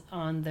is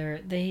on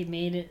they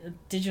made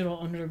it, Digital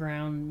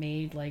Underground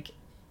made like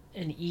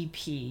an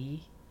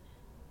EP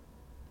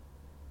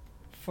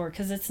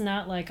because it's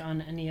not like on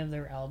any of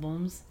their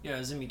albums. Yeah, it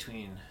was in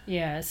between.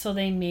 Yeah, so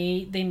they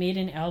made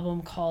an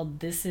album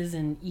called This Is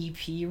an EP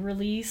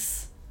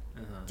Release.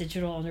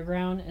 Digital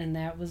Underground, and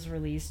that was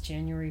released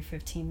January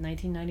 15th,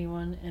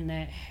 1991, and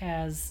that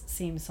has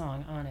Theme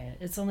Song on it.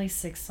 It's only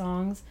 6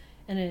 songs,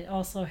 and it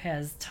also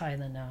has Tie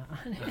the Knot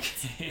on it.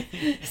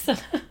 Okay. So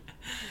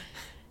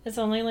it's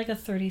only like a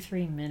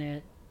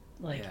 33-minute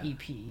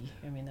EP.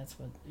 I mean, that's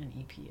what an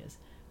EP is.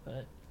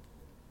 But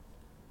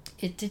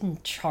it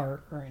didn't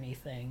chart or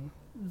anything,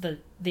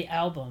 the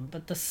album,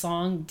 but the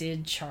song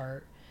did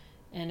chart,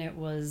 and it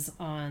was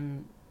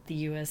on the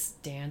U.S.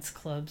 Dance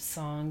Club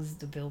songs,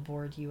 the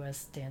Billboard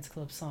U.S. Dance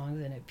Club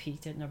songs, and it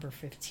peaked at number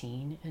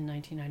 15 in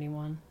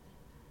 1991.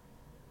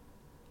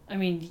 I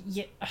mean,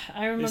 yeah,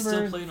 I remember... They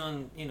still played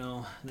on,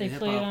 they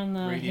played on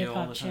the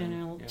hip-hop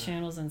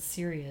channels and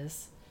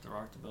Sirius. The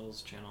Rock the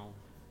Bells channel.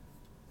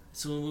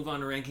 So we'll move on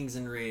to rankings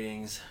and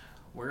ratings.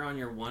 Where on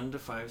your 1 to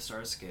 5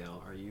 star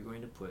scale are you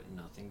going to put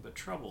Nothing But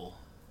Trouble?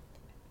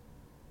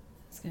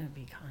 It's going to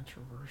be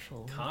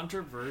controversial.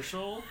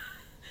 Controversial?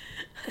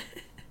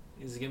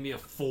 Is it going to be a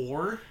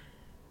 4?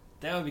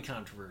 That would be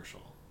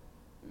controversial.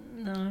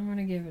 No, I'm going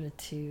to give it a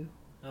 2.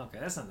 Okay,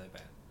 that's not that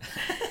bad.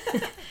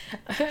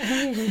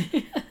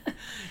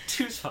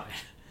 2's fine.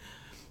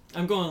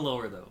 I'm going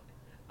lower, though.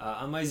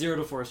 On my 0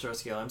 to 4 star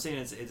scale, I'm saying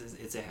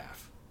it's a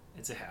half.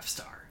 It's a half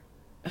star.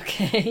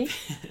 Okay.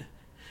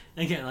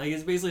 Again,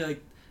 it's basically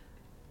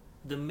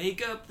the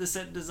makeup, the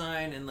set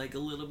design, and a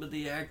little bit of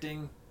the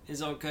acting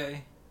is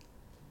okay.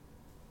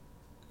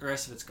 The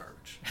rest of it's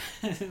garbage.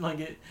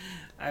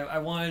 I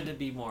wanted it to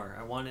be more.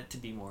 I want it to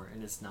be more,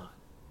 and it's not.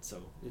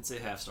 So it's a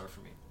half star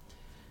for me.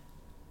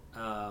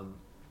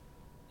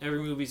 Every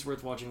movie's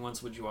worth watching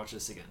once. Would you watch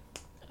this again?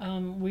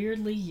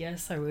 Weirdly,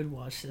 yes, I would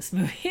watch this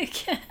movie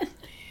again.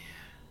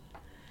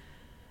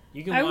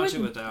 You can watch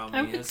it without me.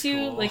 I would It's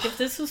do cool. if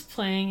this was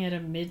playing at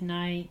a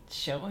midnight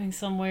showing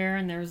somewhere,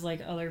 and there's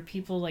other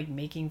people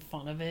making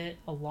fun of it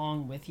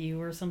along with you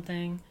or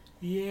something.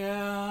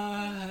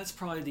 Yeah, that's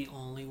probably the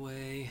only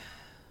way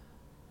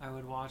I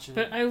would watch it.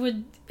 But I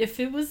would, if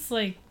it was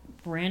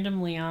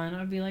randomly on,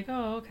 I'd be like,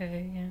 oh,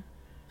 okay, yeah.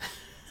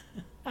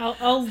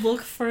 I'll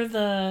look for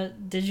the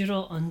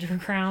Digital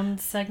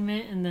Underground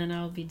segment, and then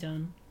I'll be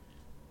done.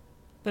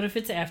 But if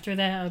it's after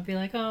that, I'll be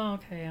like, oh,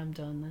 okay, I'm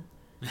done then.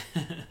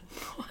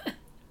 What?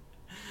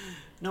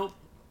 Nope.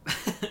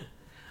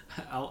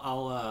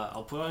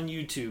 I'll put on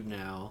YouTube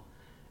now,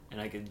 and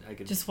I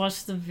could just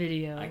watch the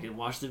video. I could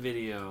watch the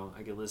video.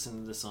 I could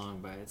listen to the song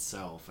by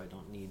itself. I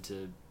don't need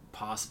to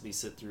possibly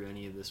sit through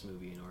any of this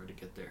movie in order to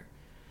get there.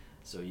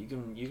 So you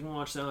can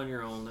watch that on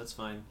your own. That's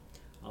fine.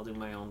 I'll do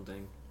my own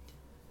thing.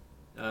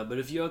 But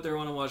if you out there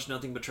want to watch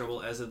Nothing But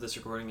Trouble as of this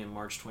recording in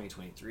March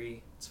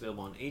 2023, it's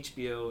available on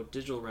HBO,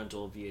 digital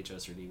rental,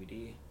 VHS, or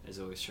DVD. As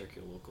always, check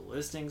your local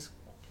listings.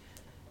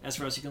 As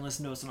for us, you can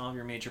listen to us on all of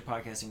your major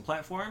podcasting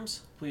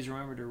platforms. Please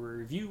remember to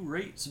review,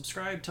 rate,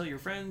 subscribe, tell your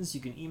friends. You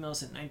can email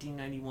us at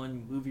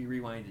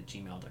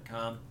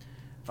 1991movierewind@gmail.com.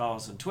 Follow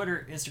us on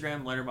Twitter,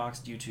 Instagram,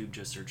 Letterboxd, YouTube.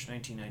 Just search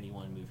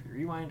 1991 Movie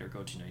Rewind or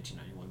go to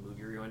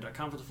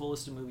 1991movierewind.com for the full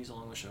list of movies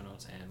along with show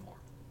notes and more.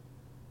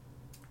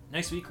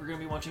 Next week, we're going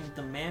to be watching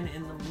The Man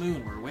in the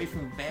Moon. We're away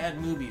from bad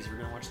movies. We're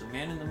going to watch The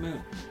Man in the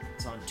Moon.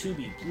 It's on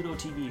Tubi, Pluto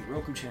TV,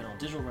 Roku Channel,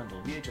 digital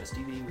rental, VHS,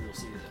 DVD. We will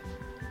see you then.